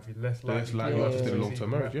partners you have, you're less likely It's like you have to stay in a long-term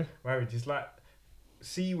marriage, yeah. Marriage is like,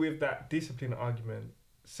 see, with that discipline argument,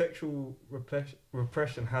 sexual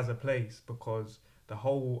repression has a place because the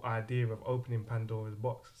whole idea of opening Pandora's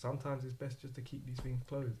box, sometimes it's best just to keep these things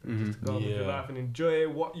closed and just to go on with your life and enjoy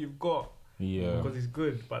what you've got. Yeah. Because it's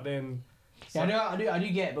good, but then... Yeah, I do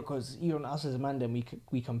get it, because even us as a man, then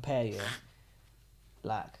we compare, yeah.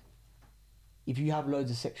 Like, if you have loads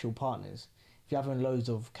of sexual partners, if you're having loads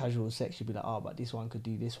of casual sex, you'll be like, oh, but this one could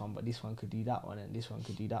do this one, but this one could do that one, and this one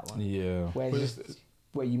could do that one. Yeah.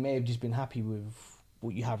 Where you may have just been happy with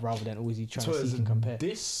what you have rather than always trying to seek and compare.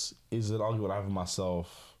 This is an argument I have with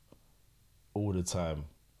myself all the time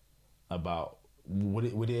about would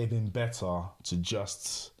it have been better to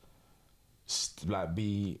just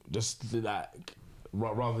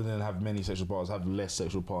rather than have many sexual partners, have less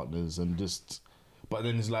sexual partners and just. But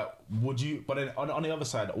then it's like, would you? But then on the other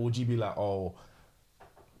side, would you be like, oh,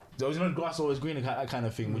 there was grass always greener, that kind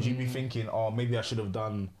of thing? Would you be thinking, oh, maybe I should have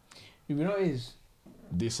done? You know what it is?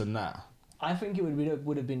 This and that. I think it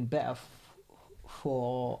would have been better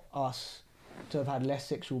for us to have had less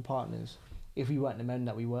sexual partners if we weren't the men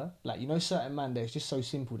that we were. Like, you know, certain men, they're just so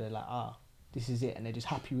simple. They're like, this is it, and they're just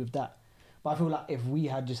happy with that. But I feel like if we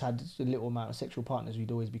had just had a little amount of sexual partners,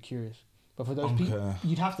 we'd always be curious. But for those people,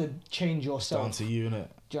 you'd have to change yourself. It's down to you, innit? Do you know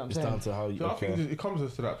what I'm it's saying? down to how you. So I think it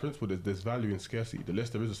comes to that principle. There's value in scarcity. The less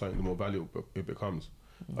there is of something, the more valuable it becomes.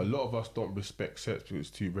 A lot of us don't respect sex because it's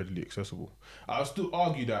too readily accessible. I'll still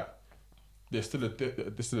argue that there's still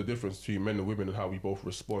a difference between men and women and how we both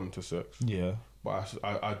respond to sex. Yeah. But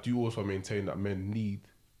I do also maintain that men need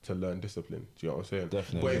to learn discipline. Do you know what I'm saying?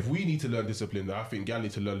 Definitely. But if we need to learn discipline, then I think gal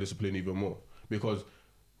need to learn discipline even more, because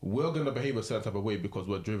we're gonna behave a certain type of way because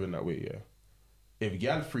we're driven that way. Yeah. If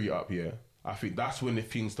gal free up, yeah, I think that's when the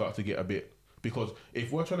things start to get a bit. Because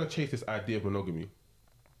if we're trying to chase this idea of monogamy,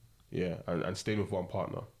 yeah, and staying with one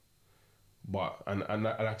partner, but and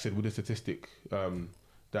like I said, with the statistic,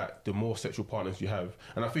 that the more sexual partners you have,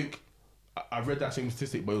 and I think I read that same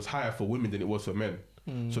statistic, but it was higher for women than it was for men.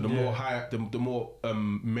 So the more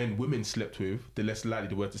men women slept with, the less likely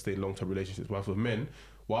they were to stay in long-term relationships. While for men,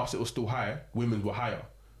 whilst it was still higher, women were higher,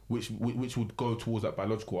 which would go towards that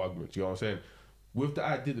biological argument. You know what I'm saying? With the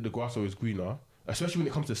idea that the grass is greener, especially when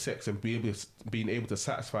it comes to sex and being able to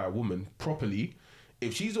satisfy a woman properly,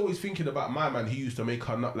 if she's always thinking about my man, he used to make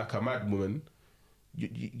her nut like a mad woman,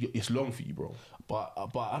 it's long for you, bro. But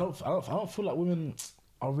I don't feel like women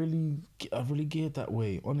are really geared that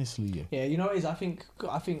way, honestly. Yeah, you know what it is? I think.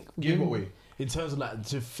 Geared what way? In terms of like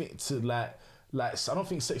to fit to like I don't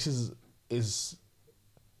think sex is.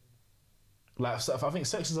 Like, I think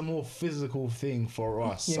sex is a more physical thing for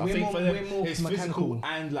us. Yeah, I think for them, more it's mechanical. physical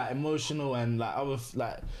and like emotional and like other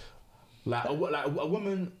like a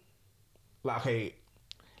woman, like okay,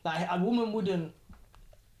 like a woman wouldn't.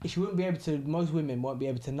 She wouldn't be able to. Most women won't be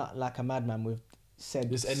able to nut like a madman with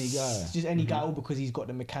said just any guy, just any guy, all because he's got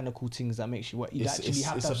the mechanical things that makes you what you actually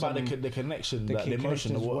have. It's to have about the connection, the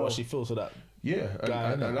emotion, what she feels to that. Yeah,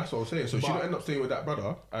 and that's what I'm saying. So she don't end up staying with that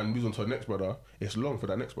brother and moves on to the next brother. It's long for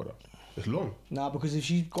that next brother. It's long. Nah, because if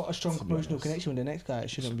she's got a strong emotional connection with the next guy, it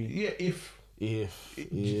shouldn't be. Yeah, it's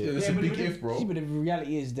a big if, bro. See, but the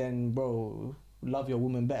reality is, then, bro, love your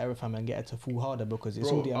woman better if and get her to fall harder because it's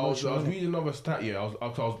all the emotion. I was reading another stat. Yeah, I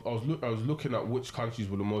was looking at which countries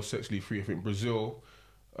were the most sexually free. I think Brazil.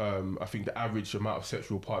 I think the average amount of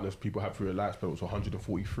sexual partners people have through their lifespan was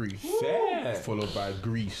 143. Fair. Followed by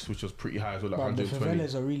Greece, which was pretty high as well, like but 120. The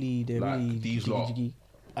favelas are really, these lot. jiggy.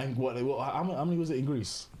 And how many was it in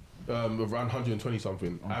Greece? Around 120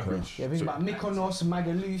 something average. Yeah, think about Mykonos,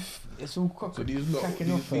 Magaluf. It's all so these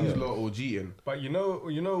lot all cheating. But you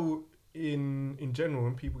know, in general,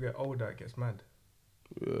 when people get older, it gets mad.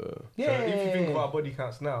 Yeah. So if you think about body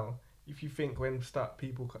counts now, if you think when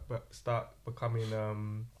people start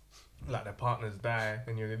becoming like their partners die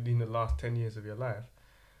and you're in the last 10 years of your life,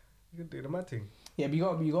 you can do the mad thing. Yeah, but you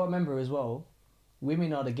got to remember as well,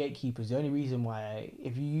 women are the gatekeepers. The only reason why,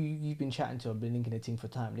 if you've been chatting to her, been linking a thing for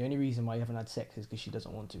time, the only reason why you haven't had sex is because she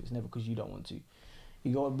doesn't want to. It's never because you don't want to.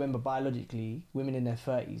 You got to remember, biologically, women in their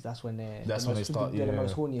 30s, that's when they're the most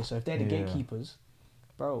horniest. So if they're the gatekeepers,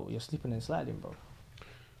 bro, you're slipping and sliding, bro.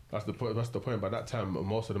 That's the point. By that time,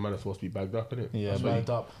 most of the men are supposed to be bagged up, innit? Yeah, bagged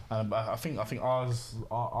up. And I think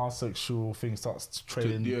our sexual thing starts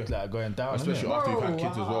trading, like going down, especially after you've had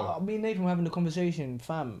kids as well. Me and Nathan were having a conversation,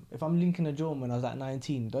 fam. If I'm linking a John when I was like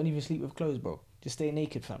 19, don't even sleep with clothes, bro. Just stay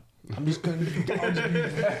naked, fam. I'm just going. My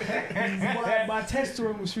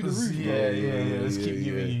testosterone was through the roof. Yeah. Let's keep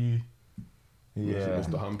giving you. Yeah, it's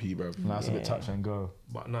the humpy, bro. Now it's a bit touch and go.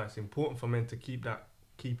 But no, it's important for men to keep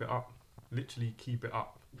it up. literally keep it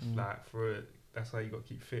up. Like that's how you got to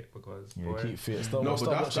keep fit because keep fit. No,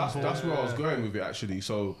 but that's where I was going with it actually.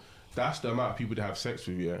 So that's the amount of people that have sex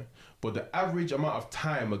with, yeah. But the average amount of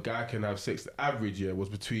time a guy can have sex, the average, was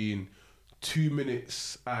between 2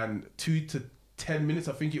 minutes and 2 to 10 minutes,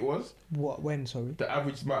 I think it was. What? When? Sorry. The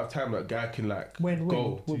average amount of time that a guy can like When?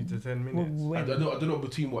 go. 2 to 10 minutes. I don't know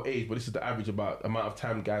between what age, but this is the average amount of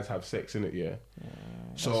time guys have sex in it, yeah.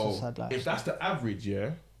 So if that's the average,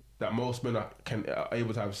 yeah, that most men are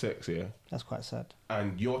able to have sex, yeah. That's quite sad.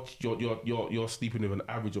 And you're sleeping with an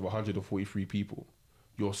average of 143 people.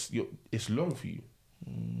 It's long for you.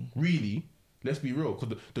 Really, let's be real,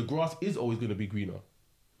 because the grass is always going to be greener.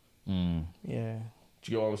 Yeah.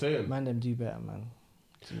 Do you get what I'm saying? Man, them do better, man.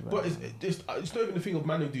 But it's not even the thing of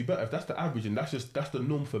man them do better. If that's the average, and that's the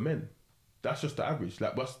norm for men. That's just the average.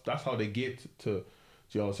 Like that's how they get to. Do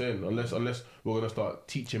you know what I'm saying? Unless we're gonna start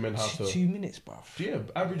teaching men how to. 2 minutes, bruv. Yeah,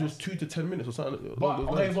 average was 2 to 10 minutes or something. But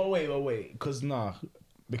wait,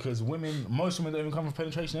 because most women don't even come from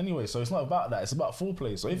penetration anyway. So it's not about that. It's about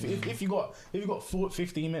foreplay. So if you got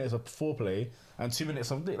 15 minutes of foreplay and 2 minutes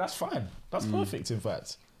of dick, that's fine. That's perfect, in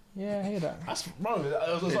fact. Yeah, I hear that. That's bro.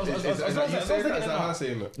 As long as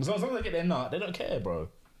they get their nut, they don't care, bro.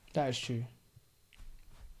 That is true.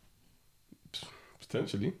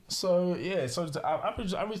 Potentially. So yeah, the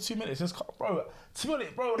average 2 minutes. Just bro, 2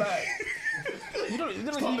 minutes, bro. Like you don't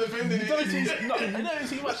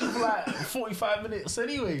see much for like 45 minutes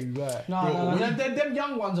anyway. Like, no. Them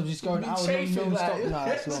young ones are just going out and non stop. No,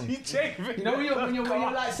 that's long. You know when you're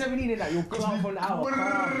like 17 and that, you'll club for an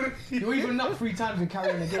hour. You'll even nut 3 times and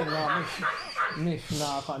carry on again. Myth.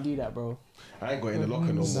 Nah, I can't do that, bro. I ain't got in the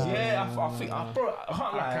locker no more. Yeah, I think, bro,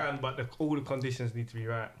 I can, but all the conditions need to be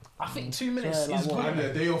right. I think 2 minutes is good. I need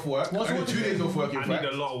a day off work. I need 2 days off work. I need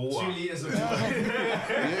a lot of water. 2 liters of water.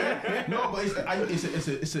 Yeah. No, but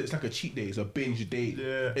it's like a cheat day. It's a binge day.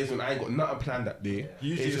 Yeah. It's when I ain't got nothing planned that day.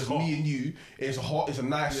 Usually it's just me and you. It's hot. It's a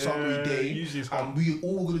nice summery day. Usually it's hot. And we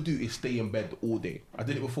all gonna do is stay in bed all day. I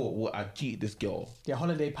did it before. Well, I cheated this girl. Yeah,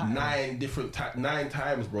 holiday pattern. 9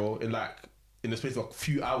 times, bro. In the space of a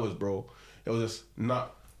few hours, bro. It was just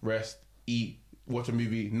nut, rest, eat, watch a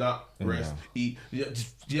movie, nut, rest, eat. You know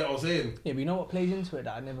what I'm saying? Yeah, but you know what plays into it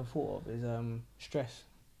that I never thought of is stress.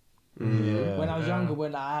 Yeah. When I was younger,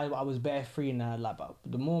 when I was bare free and but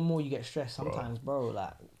the more and more you get stressed sometimes, bro,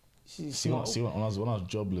 like. When I was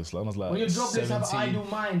jobless, like, I was like, when you're jobless, 17, have an idle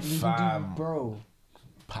mind, you can do, bro.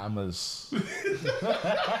 Pammers. it's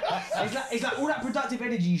like all that productive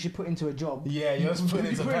energy you should put into a job. Yeah, you're just putting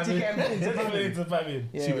into pamming.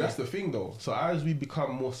 Yeah. See, but that's the thing though. So as we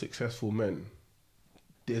become more successful men,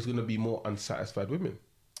 there's gonna be more unsatisfied women.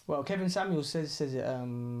 Well, Kevin Samuels says it.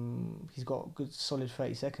 He's got a good solid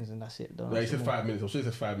 30 seconds and that's it. No, he said 5 minutes. I'm sure he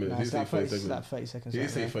said 5 minutes. He didn't say 30 seconds. Like 30 seconds. He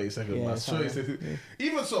didn't say 30 seconds. Yeah, I'm sure he said.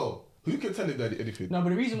 Even so, who can tell him that anything? No, but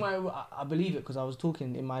the reason why I believe it because I was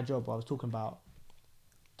talking in my job. I was talking about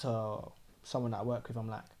to someone that I work with. I'm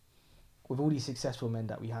like, with all these successful men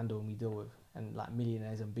that we handle and we deal with, and like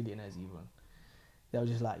millionaires and billionaires even, they were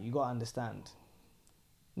just like, you gotta understand.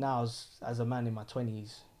 Now, as a man in my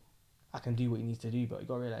 20s, I can do what he needs to do, but you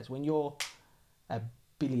gotta realize when you're a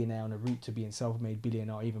billionaire on a route to being self-made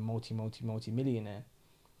billionaire or even multi-millionaire,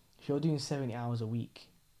 if you're doing 70 hours a week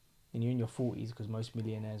and you're in your 40s, because most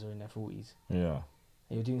millionaires are in their 40s, yeah, and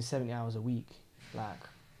you're doing 70 hours a week, like,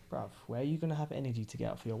 bruv, where are you gonna have energy to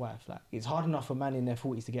get up for your wife? Like, it's hard enough for a man in their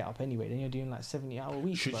 40s to get up anyway. Then you're doing like 70-hour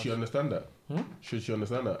weeks. Should bruv. she understand that? Should she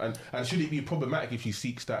understand that? And should it be problematic if she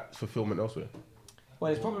seeks that fulfillment elsewhere?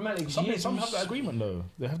 Well, it's problematic. Some have that agreement though.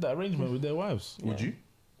 They have that arrangement with their wives. Would you?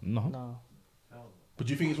 No. But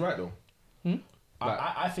do you think it's right though?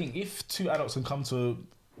 I think if 2 adults can come to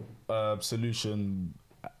a solution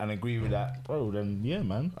and agree with that, bro, then yeah,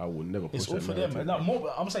 man. I would never push it's all for them.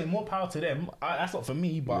 I'm saying more power to them. That's not for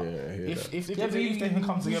me, but if they can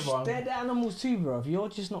come together. They're the animals too, bro. If you're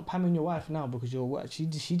just not pamming your wife now because you're what she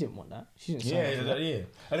didn't want that. She didn't say that. Yeah.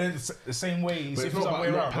 And then the same way, but it's not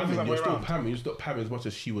about pamming. You're still pamming. You're still pamming as much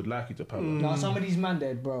as she would like you to pam. No, some of these man,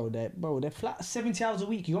 they're flat 70 hours a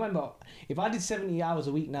week. You remember, if I did 70 hours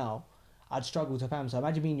a week now, I'd struggle to pam. So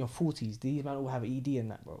imagine being in your 40s. These men all have ED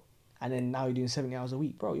and that, bro. And then now you're doing 70 hours a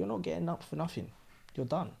week, bro. You're not getting up for nothing. You're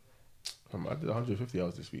done. I did 150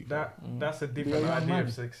 hours this week. That's a different idea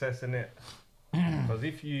of success, innit? Because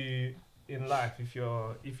if you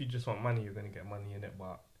just want money, you're gonna get money in it.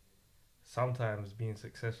 But sometimes being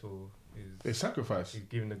successful is sacrifice. Is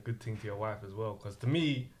giving a good thing to your wife as well. Because to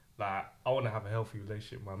me, like, I want to have a healthy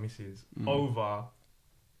relationship with my missus over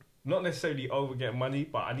not necessarily over get money,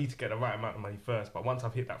 but I need to get the right amount of money first. But once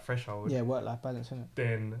I've hit that threshold, Yeah, work-life balance, innit?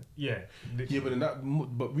 then yeah. Yeah,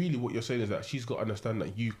 but really, what you're saying is that she's got to understand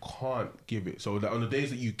that you can't give it. So that on the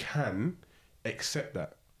days that you can, accept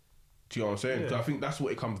that. Do you know what I'm saying? Yeah. So I think that's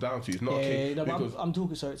what it comes down to. It's not okay. No, but Because I'm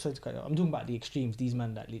talking. Sorry to cut you off. I'm talking about the extremes. These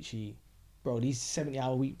men that literally, bro, these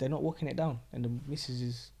 70-hour week, they're not walking it down, and the missus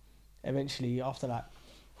is eventually after like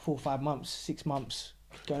 4 or 5 months, 6 months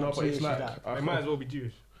going no, up but to you. it's She's like like, They might as well be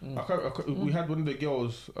Jewish. we had one of the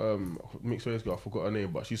girls, mixed race girl, I forgot her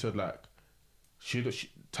name, but she said like, she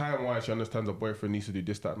time wise she understands her boyfriend needs to do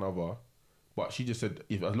this, that, and other, but she just said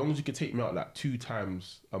if as long as you can take me out like 2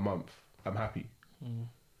 times a month, I'm happy.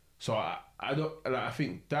 So I don't like, I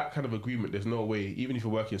think that kind of agreement, there's no way, even if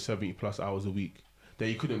you're working 70 plus hours a week, that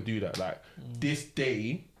you couldn't do that. Like this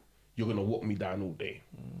day, you're gonna walk me down all day.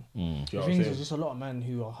 Do you know the what I'm thing is, saying? there's just a lot of men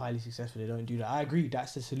who are highly successful. They don't do that. I agree,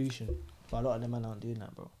 that's the solution, but a lot of them men aren't doing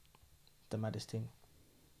that, bro. The maddest thing.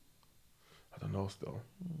 I don't know still.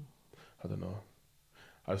 I don't know.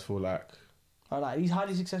 I just feel like Like these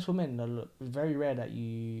highly successful men, it's very rare that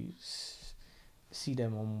you see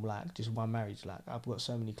them on like just one marriage. Like I've got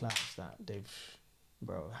so many clients that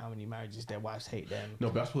bro, how many marriages their wives hate them. no,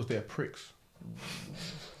 but I suppose they're pricks.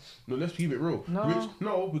 No, let's keep it real.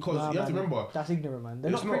 No. Because Nah, you have to man, remember. that's ignorant, man.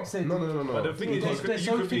 They're It's not pricks. No. But the thing is, They're you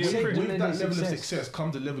so could be a fixated prick. on With their that level of success. success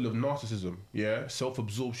comes a level of narcissism, yeah,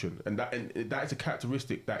 self-absorption, and that is a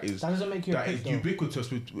characteristic that is That doesn't make you a that prick, is though.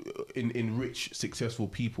 ubiquitous in rich, successful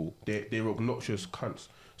people. They're obnoxious cunts.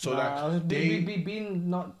 So like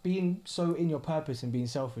not being so in your purpose and being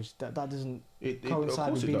selfish, that doesn't of coincide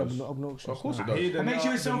course with it being does. obnoxious. Of course no. it does. It makes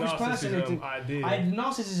you a selfish person. Idea.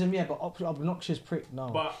 Narcissism, yeah, but obnoxious prick, no.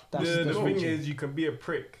 But That's the the thing culture. is, you can be a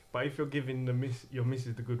prick, but if you're giving your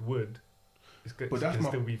missus the good wood, it's good. But It can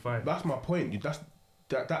still be fine. That's my point.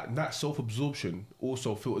 That self-absorption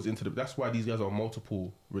also filters into that's why these guys are in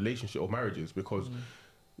multiple relationship or marriages, because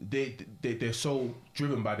they're so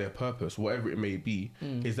driven by their purpose, whatever it may be,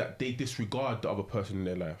 is that they disregard the other person in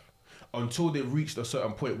their life until they've reached a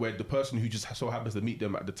certain point where the person who just so happens to meet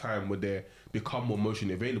them at the time where they become more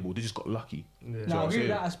emotionally available, they just got lucky. Yeah. No, I agree with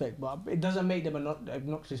that aspect, but it doesn't make them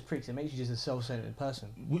obnoxious pricks. It makes you just a self-centered person.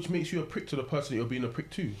 Which makes you a prick to the person that you're being a prick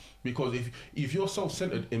to. Because if you're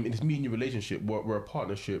self-centered and it's me and your relationship, we're a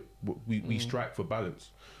partnership, we strike for balance.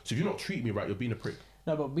 So if you're not treating me right, you're being a prick.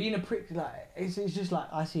 No, but being a prick, like it's just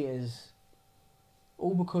like I see it as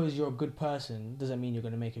all because you're a good person doesn't mean you're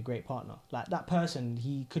going to make a great partner. Like that person,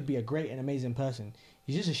 he could be a great and amazing person.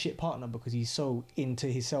 He's just a shit partner because he's so into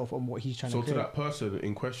himself and what he's trying to So create. to that person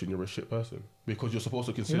in question, you're a shit person because you're supposed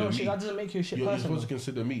to You consider know, me. that doesn't make you a shit You're person. supposed to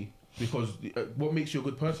consider me because what makes you a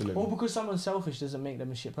good person then? Or because someone's selfish doesn't make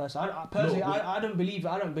them a shit person. I personally, I don't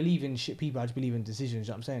believe in shit people. I just believe in decisions.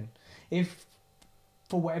 You know what I'm saying? If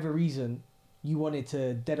for whatever reason you wanted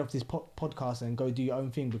to dead off this podcast and go do your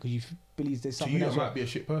own thing because you believe there's To something you, else, I might be a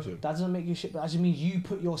shit person. that doesn't make you a shit. That just means you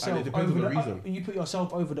put yourself And it depends over on the reason. you put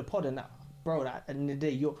yourself over the pod, and that, bro. That at the end of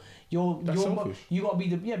the day, That's selfish. you gotta be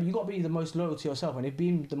but you gotta be the most loyal to yourself. And if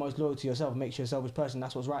being the most loyal to yourself makes you a selfish person,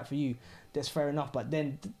 that's what's right for you. That's fair enough. But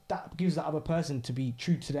then that gives the other person to be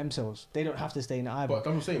true to themselves. They don't have to stay in it either. But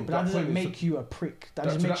I'm saying But that doesn't point make you a prick. That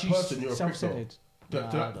just to makes that you person, you're a prick, though. self-centered.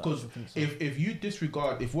 Because if you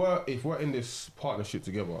disregard, if we're in this partnership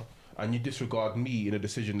together and you disregard me in a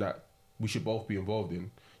decision that we should both be involved in,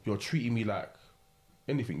 you're treating me like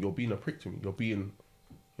anything. You're being a prick to me. we'll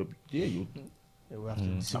have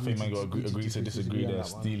to I think man got agree to disagree there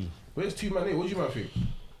still. But it's 2 man here. What do you man think?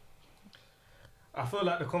 I feel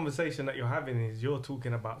like the conversation that you're having is you're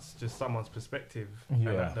talking about just someone's perspective, and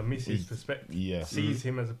Yeah. that the missus' perspective sees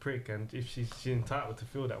him as a prick, and if she's entitled to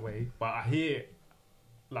feel that way. But I hear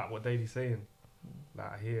like what Davey's saying,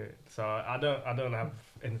 like I hear it, so I don't have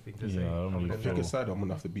anything to say. Yeah, I don't really If you can side, I'm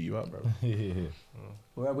gonna have to beat you up, bro.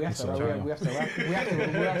 We have to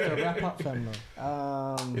wrap up, fam.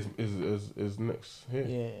 Is next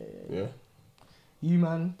here? Yeah. You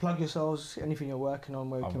man, plug yourselves. Anything you're working on,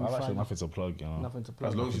 where I've can we actually find nothing to plug, you know. nothing to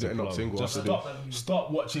plug? As long as you don't end up single. Just after this.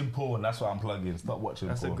 stop watching porn. That's what I'm plugging. Stop watching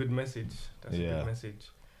That's porn. a good message. That's a Yeah. good message.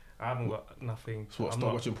 I haven't got nothing. So what? I'm Start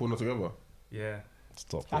not- watching porn together. Yeah,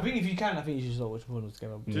 Stop. I think if you can, I think you should start watching porn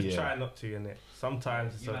together. just Yeah. try not to, innit?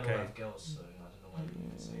 Sometimes it's You man all okay. have girls, so I don't know why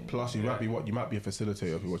you say. Plus, you might be a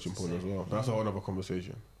facilitator if you're watching porn as well. That's a whole other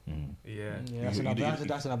conversation. Yeah. That's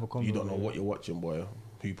another convo. You don't know what you're watching, boy.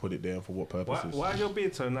 Who put it there and for what purposes? Why is your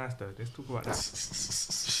beard so nice though? Let's talk about that.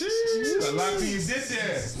 I like what you did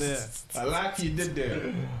there. Yeah. I like what you did there.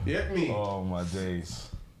 You get me? Oh my days.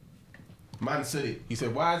 Man said it. He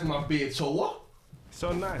said, "Why is my beard so what?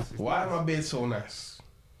 So nice. It's Why nice. is my beard so nice?"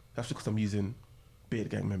 That's because I'm using Beard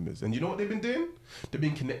Gang members. And you know what they've been doing? They've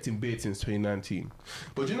been connecting beard since 2019.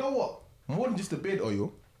 But you know what? More than just the beard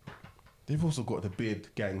oil, they've also got the Beard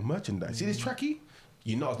Gang merchandise. See this tracky?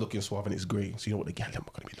 You know I was looking suave and it's grey, so you know what the gang are going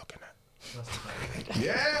to be looking at.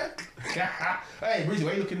 Yeah. Hey, Breezy,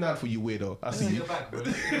 why are you looking down for, you weirdo? I see you. Your back, bro.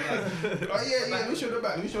 Oh yeah. Let me show the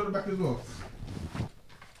back. Let me show the back as well.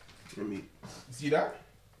 Let me see that.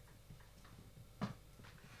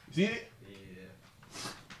 See it? Yeah.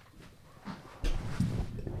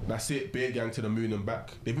 That's it. Beard Gang to the moon and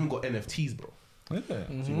back. They've even got NFTs, bro. Yeah.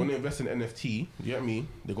 So you want to invest in NFT? You get me?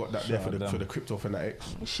 They got that there for the crypto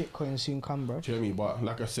fanatics. Shitcoin soon come, bro. Do you know what I mean? But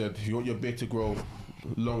like I said, if you want your beard to grow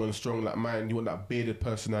long and strong like mine, you want that bearded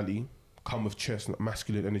personality, come with chest, and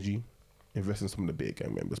masculine energy, invest in some of the Beard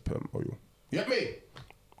Gang members perm oil. You get me?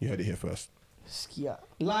 You heard it here first. Yeah.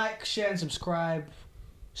 Like, share, and subscribe.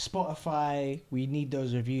 Spotify, we need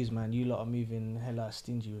those reviews, man. You lot are moving hella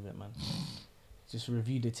stingy with it, man. Just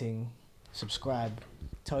review the thing, subscribe,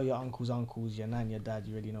 tell your uncles, your nan, your dad.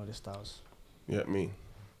 You already know the styles. You get me?